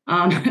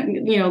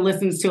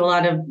 listens to a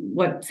lot of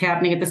what's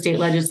happening at the state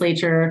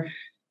legislature,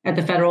 at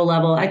the federal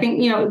level. I think,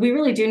 we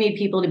really do need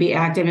people to be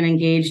active and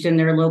engaged in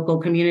their local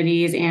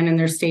communities and in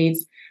their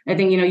states. I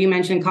think, you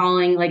mentioned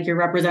calling like your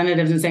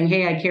representatives and saying,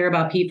 hey, I care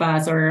about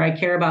PFAS or I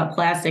care about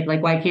plastic.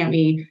 Like, why can't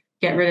we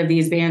get rid of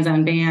these bans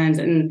on bans?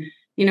 And,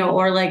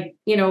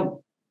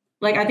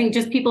 I think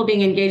just people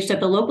being engaged at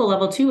the local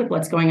level too with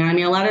what's going on. I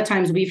mean, a lot of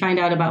times we find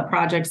out about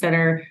projects that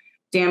are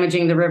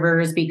damaging the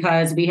rivers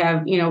because we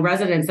have,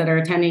 residents that are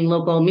attending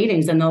local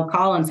meetings, and they'll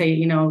call and say,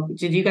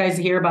 did you guys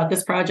hear about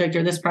this project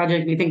or this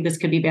project? We think this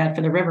could be bad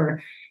for the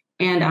river.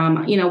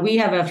 And, we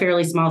have a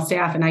fairly small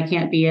staff, and I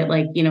can't be at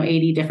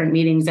 80 different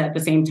meetings at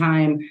the same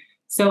time.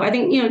 So I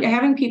think,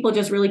 having people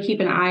just really keep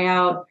an eye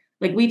out.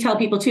 Like we tell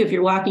people too, if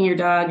you're walking your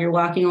dog, you're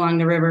walking along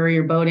the river,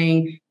 you're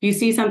boating, if you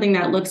see something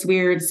that looks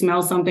weird,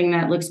 smell something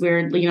that looks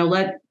weird,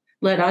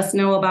 let us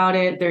know about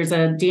it. There's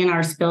a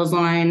DNR spills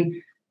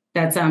line.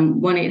 That's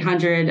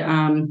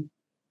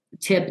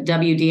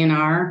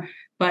 1-800-TIP-WDNR.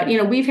 But,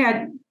 we've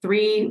had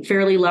 3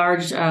 fairly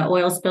large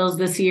oil spills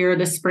this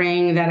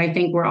spring, that I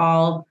think were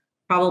all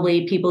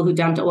probably people who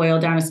dumped oil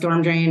down a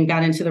storm drain,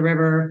 got into the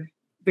river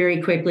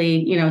very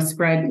quickly,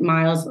 spread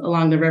miles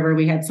along the river.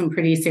 We had some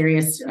pretty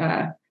serious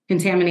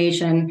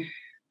contamination.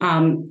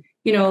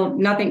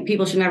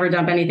 People should never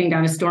dump anything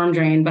down a storm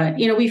drain. But,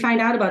 we find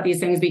out about these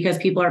things because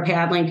people are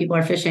paddling, people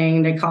are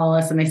fishing, they call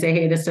us and they say,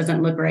 hey, this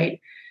doesn't look right.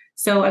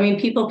 So, I mean,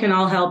 people can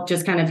all help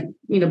just kind of,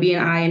 be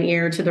an eye and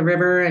ear to the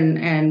river.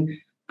 And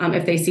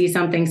if they see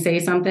something, say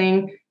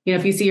something.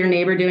 If you see your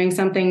neighbor doing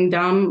something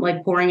dumb,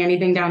 like pouring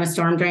anything down a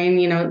storm drain,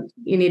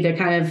 you need to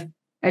kind of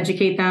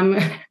educate them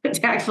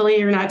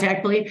tactfully or not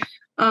tactfully.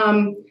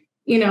 And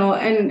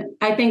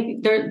I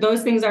think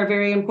those things are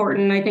very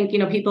important. I think,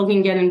 people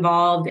can get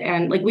involved.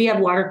 And we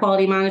have water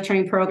quality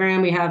monitoring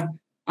program. We have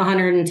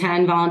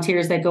 110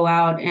 volunteers that go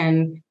out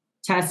and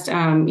test,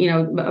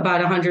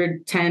 about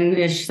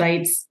 110-ish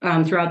sites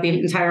throughout the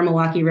entire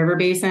Milwaukee River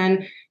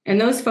Basin.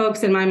 And those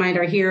folks, in my mind,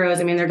 are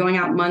heroes. I mean, they're going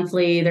out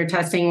monthly, they're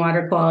testing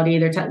water quality,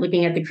 they're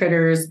looking at the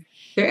critters,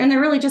 they're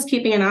really just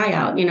keeping an eye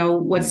out,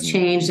 what's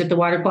changed. If the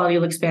water quality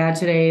looks bad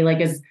today,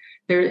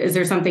 is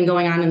there something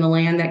going on in the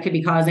land that could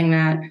be causing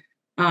that?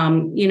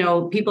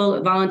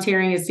 People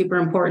volunteering is super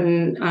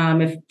important.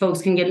 If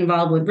folks can get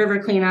involved with river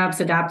cleanups,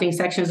 adopting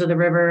sections of the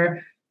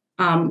river.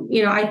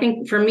 I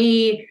think for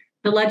me,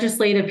 the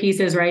legislative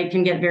pieces, right,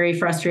 can get very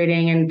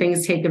frustrating, and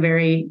things take a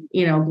very,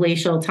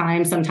 glacial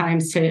time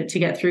sometimes to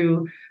get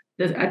through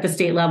at the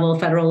state level,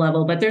 federal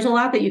level. But there's a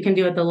lot that you can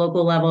do at the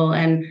local level.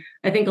 And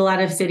I think a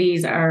lot of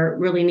cities are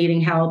really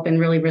needing help and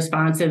really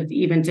responsive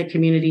even to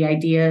community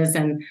ideas.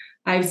 And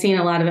I've seen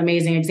a lot of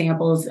amazing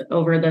examples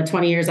over the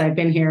 20 years I've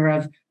been here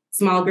of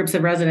small groups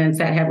of residents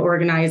that have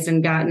organized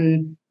and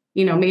gotten,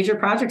 major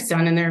projects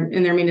done in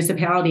their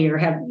municipality, or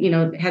have,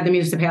 had the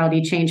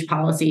municipality change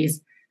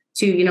policies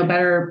to,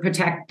 better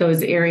protect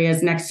those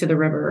areas next to the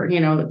river,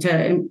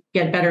 to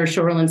get better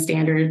shoreline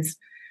standards.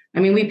 I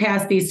mean, we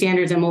passed these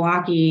standards in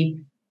Milwaukee,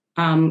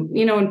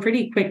 in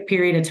pretty quick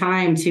period of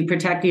time to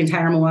protect the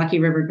entire Milwaukee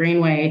River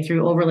Greenway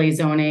through overlay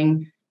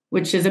zoning,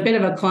 which is a bit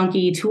of a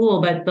clunky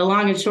tool, but the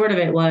long and short of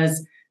it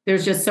was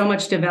there's just so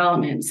much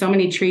development, so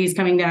many trees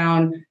coming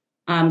down,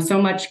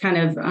 so much kind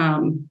of,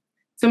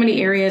 so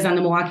many areas on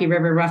the Milwaukee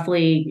River.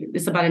 Roughly,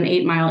 it's about an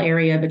 8-mile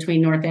area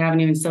between North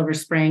Avenue and Silver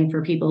Spring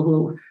for people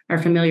who are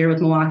familiar with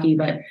Milwaukee,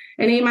 but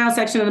an 8-mile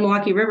section of the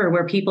Milwaukee River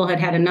where people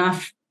had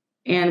enough,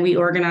 and we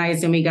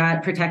organized and we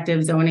got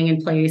protective zoning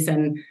in place.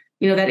 And,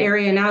 that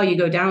area now, you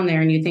go down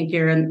there and you think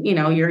you're in,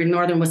 you're in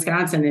northern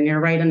Wisconsin and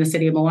you're right in the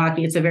city of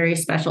Milwaukee. It's a very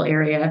special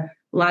area.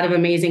 A lot of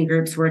amazing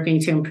groups working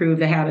to improve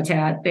the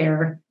habitat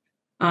there,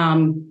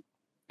 and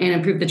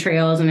improve the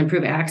trails and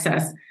improve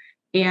access.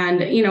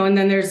 And, and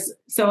then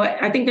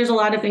I think there's a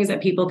lot of things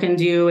that people can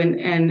do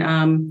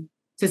and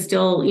to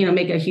still,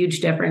 make a huge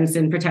difference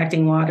in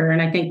protecting water.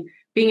 And I think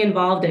being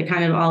involved at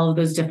kind of all of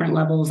those different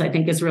levels, I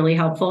think is really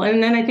helpful.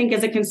 And then I think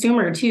as a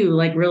consumer too,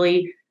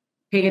 really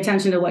paying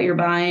attention to what you're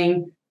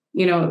buying,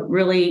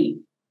 really,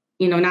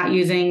 not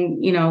using,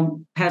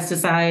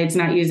 pesticides,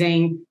 not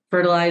using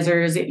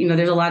fertilizers.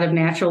 There's a lot of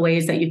natural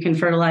ways that you can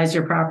fertilize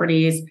your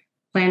properties,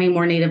 planting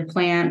more native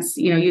plants,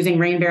 using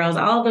rain barrels,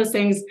 all of those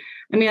things.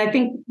 I mean, I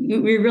think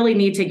we really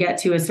need to get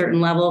to a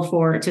certain level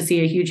to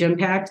see a huge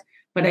impact.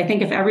 But I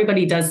think if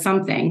everybody does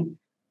something,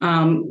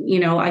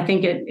 I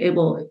think it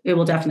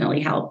will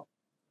definitely help.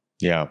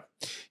 Yeah.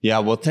 Yeah.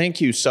 Well, thank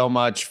you so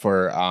much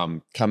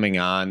for coming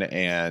on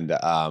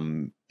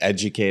and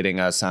educating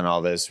us on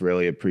all this.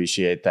 Really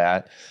appreciate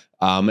that.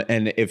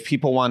 And if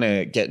people want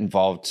to get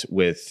involved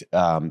with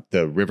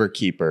the River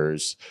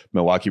Keepers,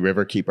 Milwaukee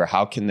River Keeper,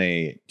 how can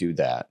they do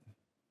that?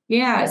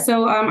 Yeah,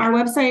 so our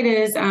website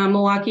is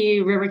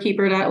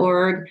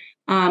milwaukeeriverkeeper.org.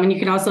 And you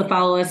can also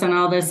follow us on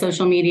all the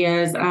social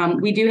medias.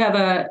 We do have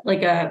a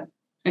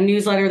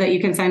newsletter that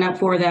you can sign up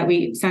for that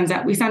we send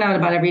out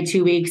about every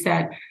 2 weeks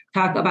that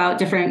talk about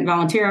different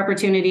volunteer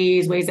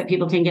opportunities, ways that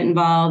people can get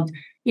involved,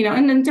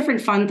 and then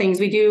different fun things.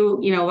 We do,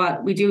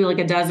 we do like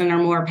a dozen or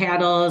more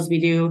paddles.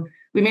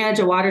 We manage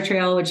a water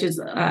trail, which is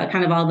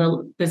kind of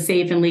all the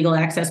safe and legal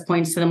access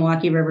points to the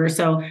Milwaukee River.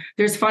 So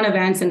there's fun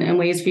events and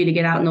ways for you to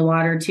get out in the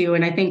water too.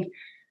 And I think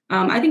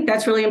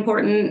that's really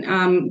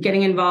important,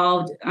 getting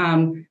involved.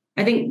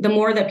 I think the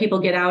more that people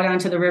get out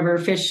onto the river,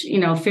 fish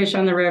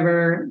on the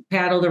river,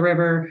 paddle the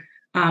river,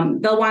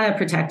 they'll want to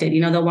protect it.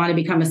 They'll want to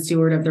become a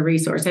steward of the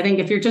resource. I think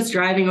if you're just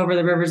driving over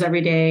the rivers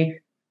every day,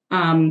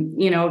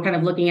 kind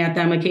of looking at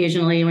them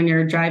occasionally when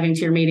you're driving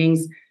to your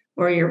meetings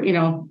or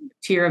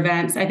to your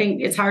events, I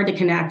think it's hard to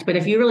connect. But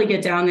if you really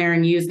get down there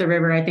and use the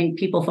river, I think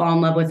people fall in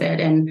love with it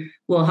and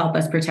will help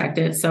us protect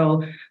it.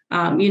 So,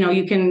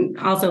 you can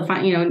also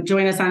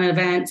join us on an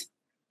event,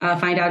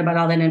 find out about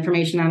all that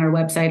information on our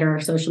website or our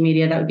social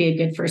media. That would be a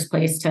good first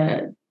place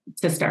to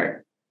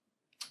start.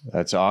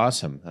 That's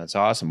awesome.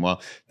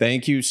 Well,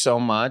 thank you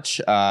so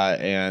much.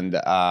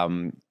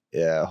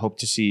 Hope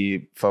to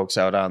see folks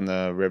out on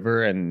the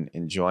river and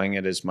enjoying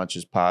it as much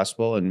as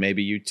possible. And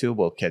maybe you too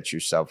will catch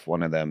yourself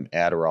one of them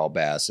Adderall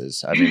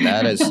basses. I mean,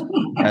 that's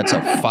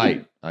a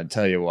fight. I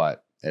tell you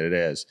what, it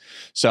is.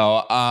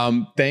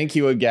 So thank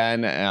you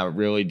again. I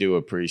really do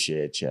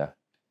appreciate you.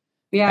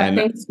 Yeah, and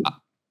thanks.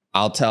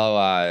 I'll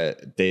tell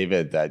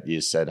David that you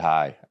said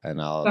hi, and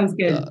sounds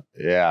good.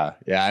 Yeah.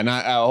 And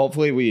I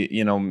hopefully we,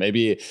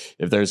 maybe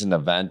if there's an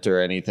event or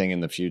anything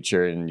in the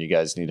future and you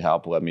guys need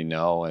help, let me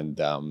know. And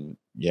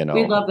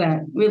we'd love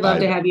that. We'd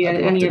love to have you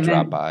at any event.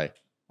 Drop by.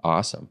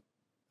 Awesome.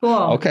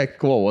 Cool. Okay,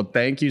 cool. Well,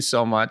 thank you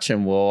so much,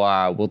 and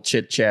we'll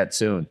chit chat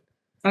soon.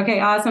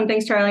 Okay, awesome.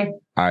 Thanks, Charlie.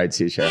 All right,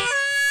 see you, Cheryl.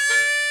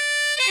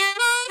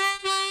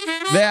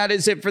 That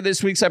is it for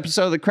this week's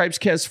episode of the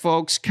Cripescast,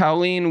 folks.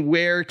 Colleen,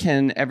 where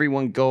can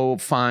everyone go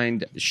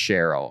find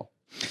Cheryl?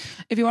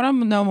 If you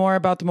want to know more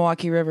about the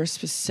Milwaukee River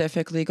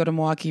specifically, go to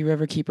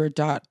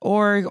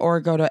milwaukeeriverkeeper.org or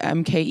go to at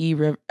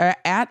MKE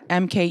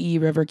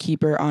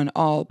Riverkeeper on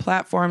all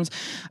platforms.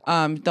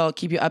 They'll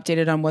keep you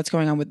updated on what's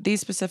going on with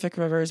these specific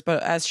rivers.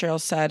 But as Cheryl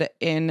said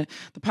in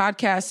the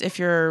podcast, if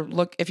you're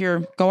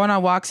going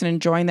on walks and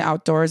enjoying the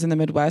outdoors in the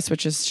Midwest,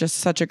 which is just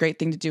such a great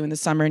thing to do in the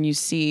summer, and you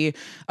see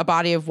a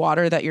body of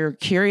water that you're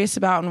curious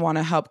about and want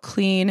to help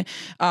clean,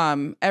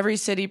 every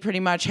city pretty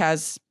much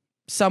has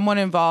someone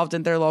involved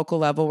in their local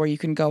level where you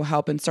can go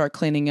help and start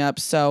cleaning up.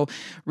 So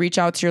reach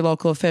out to your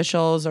local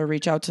officials or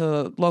reach out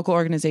to local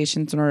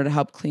organizations in order to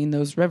help clean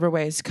those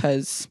riverways,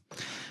 because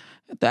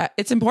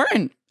it's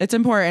important. It's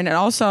important. And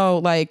also,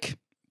 like,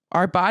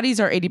 our bodies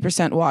are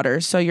 80% water.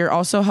 So you're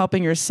also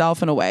helping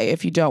yourself in a way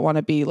if you don't want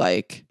to be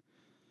like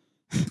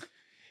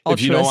altruistic.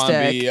 If you don't want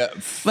to be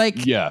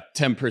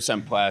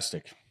 10%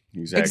 plastic.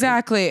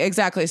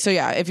 Exactly. So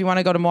yeah, if you want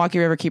to go to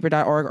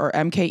MilwaukeeRiverkeeper.org or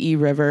MKE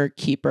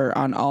Riverkeeper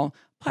on all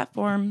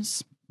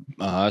platforms.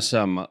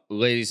 Awesome.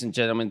 Ladies and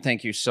gentlemen,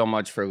 thank you so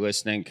much for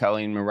listening.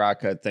 Colleen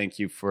Maraca, thank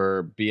you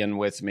for being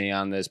with me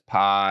on this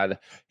pod.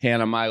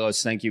 Hannah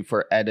Milos, thank you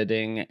for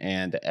editing.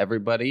 And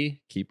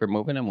everybody, keep her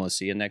moving, and we'll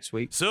see you next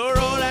week. So roll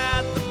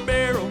out the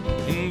barrel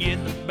and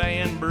get the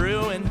band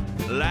brewing.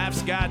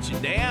 Life's got you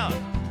down,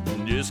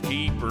 just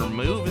keep her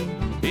moving.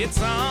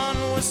 It's on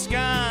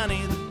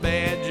Wisconsin, the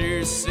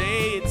Badgers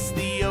say it's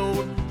the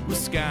old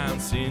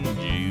Wisconsin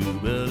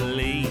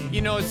Jubilee.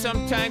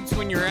 Sometimes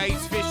when you're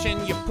ice fishing,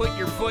 you put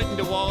your foot in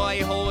the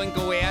walleye hole and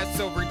go ass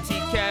over tea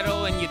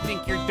kettle and you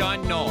think you're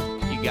done. No,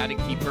 you gotta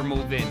keep her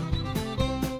moving.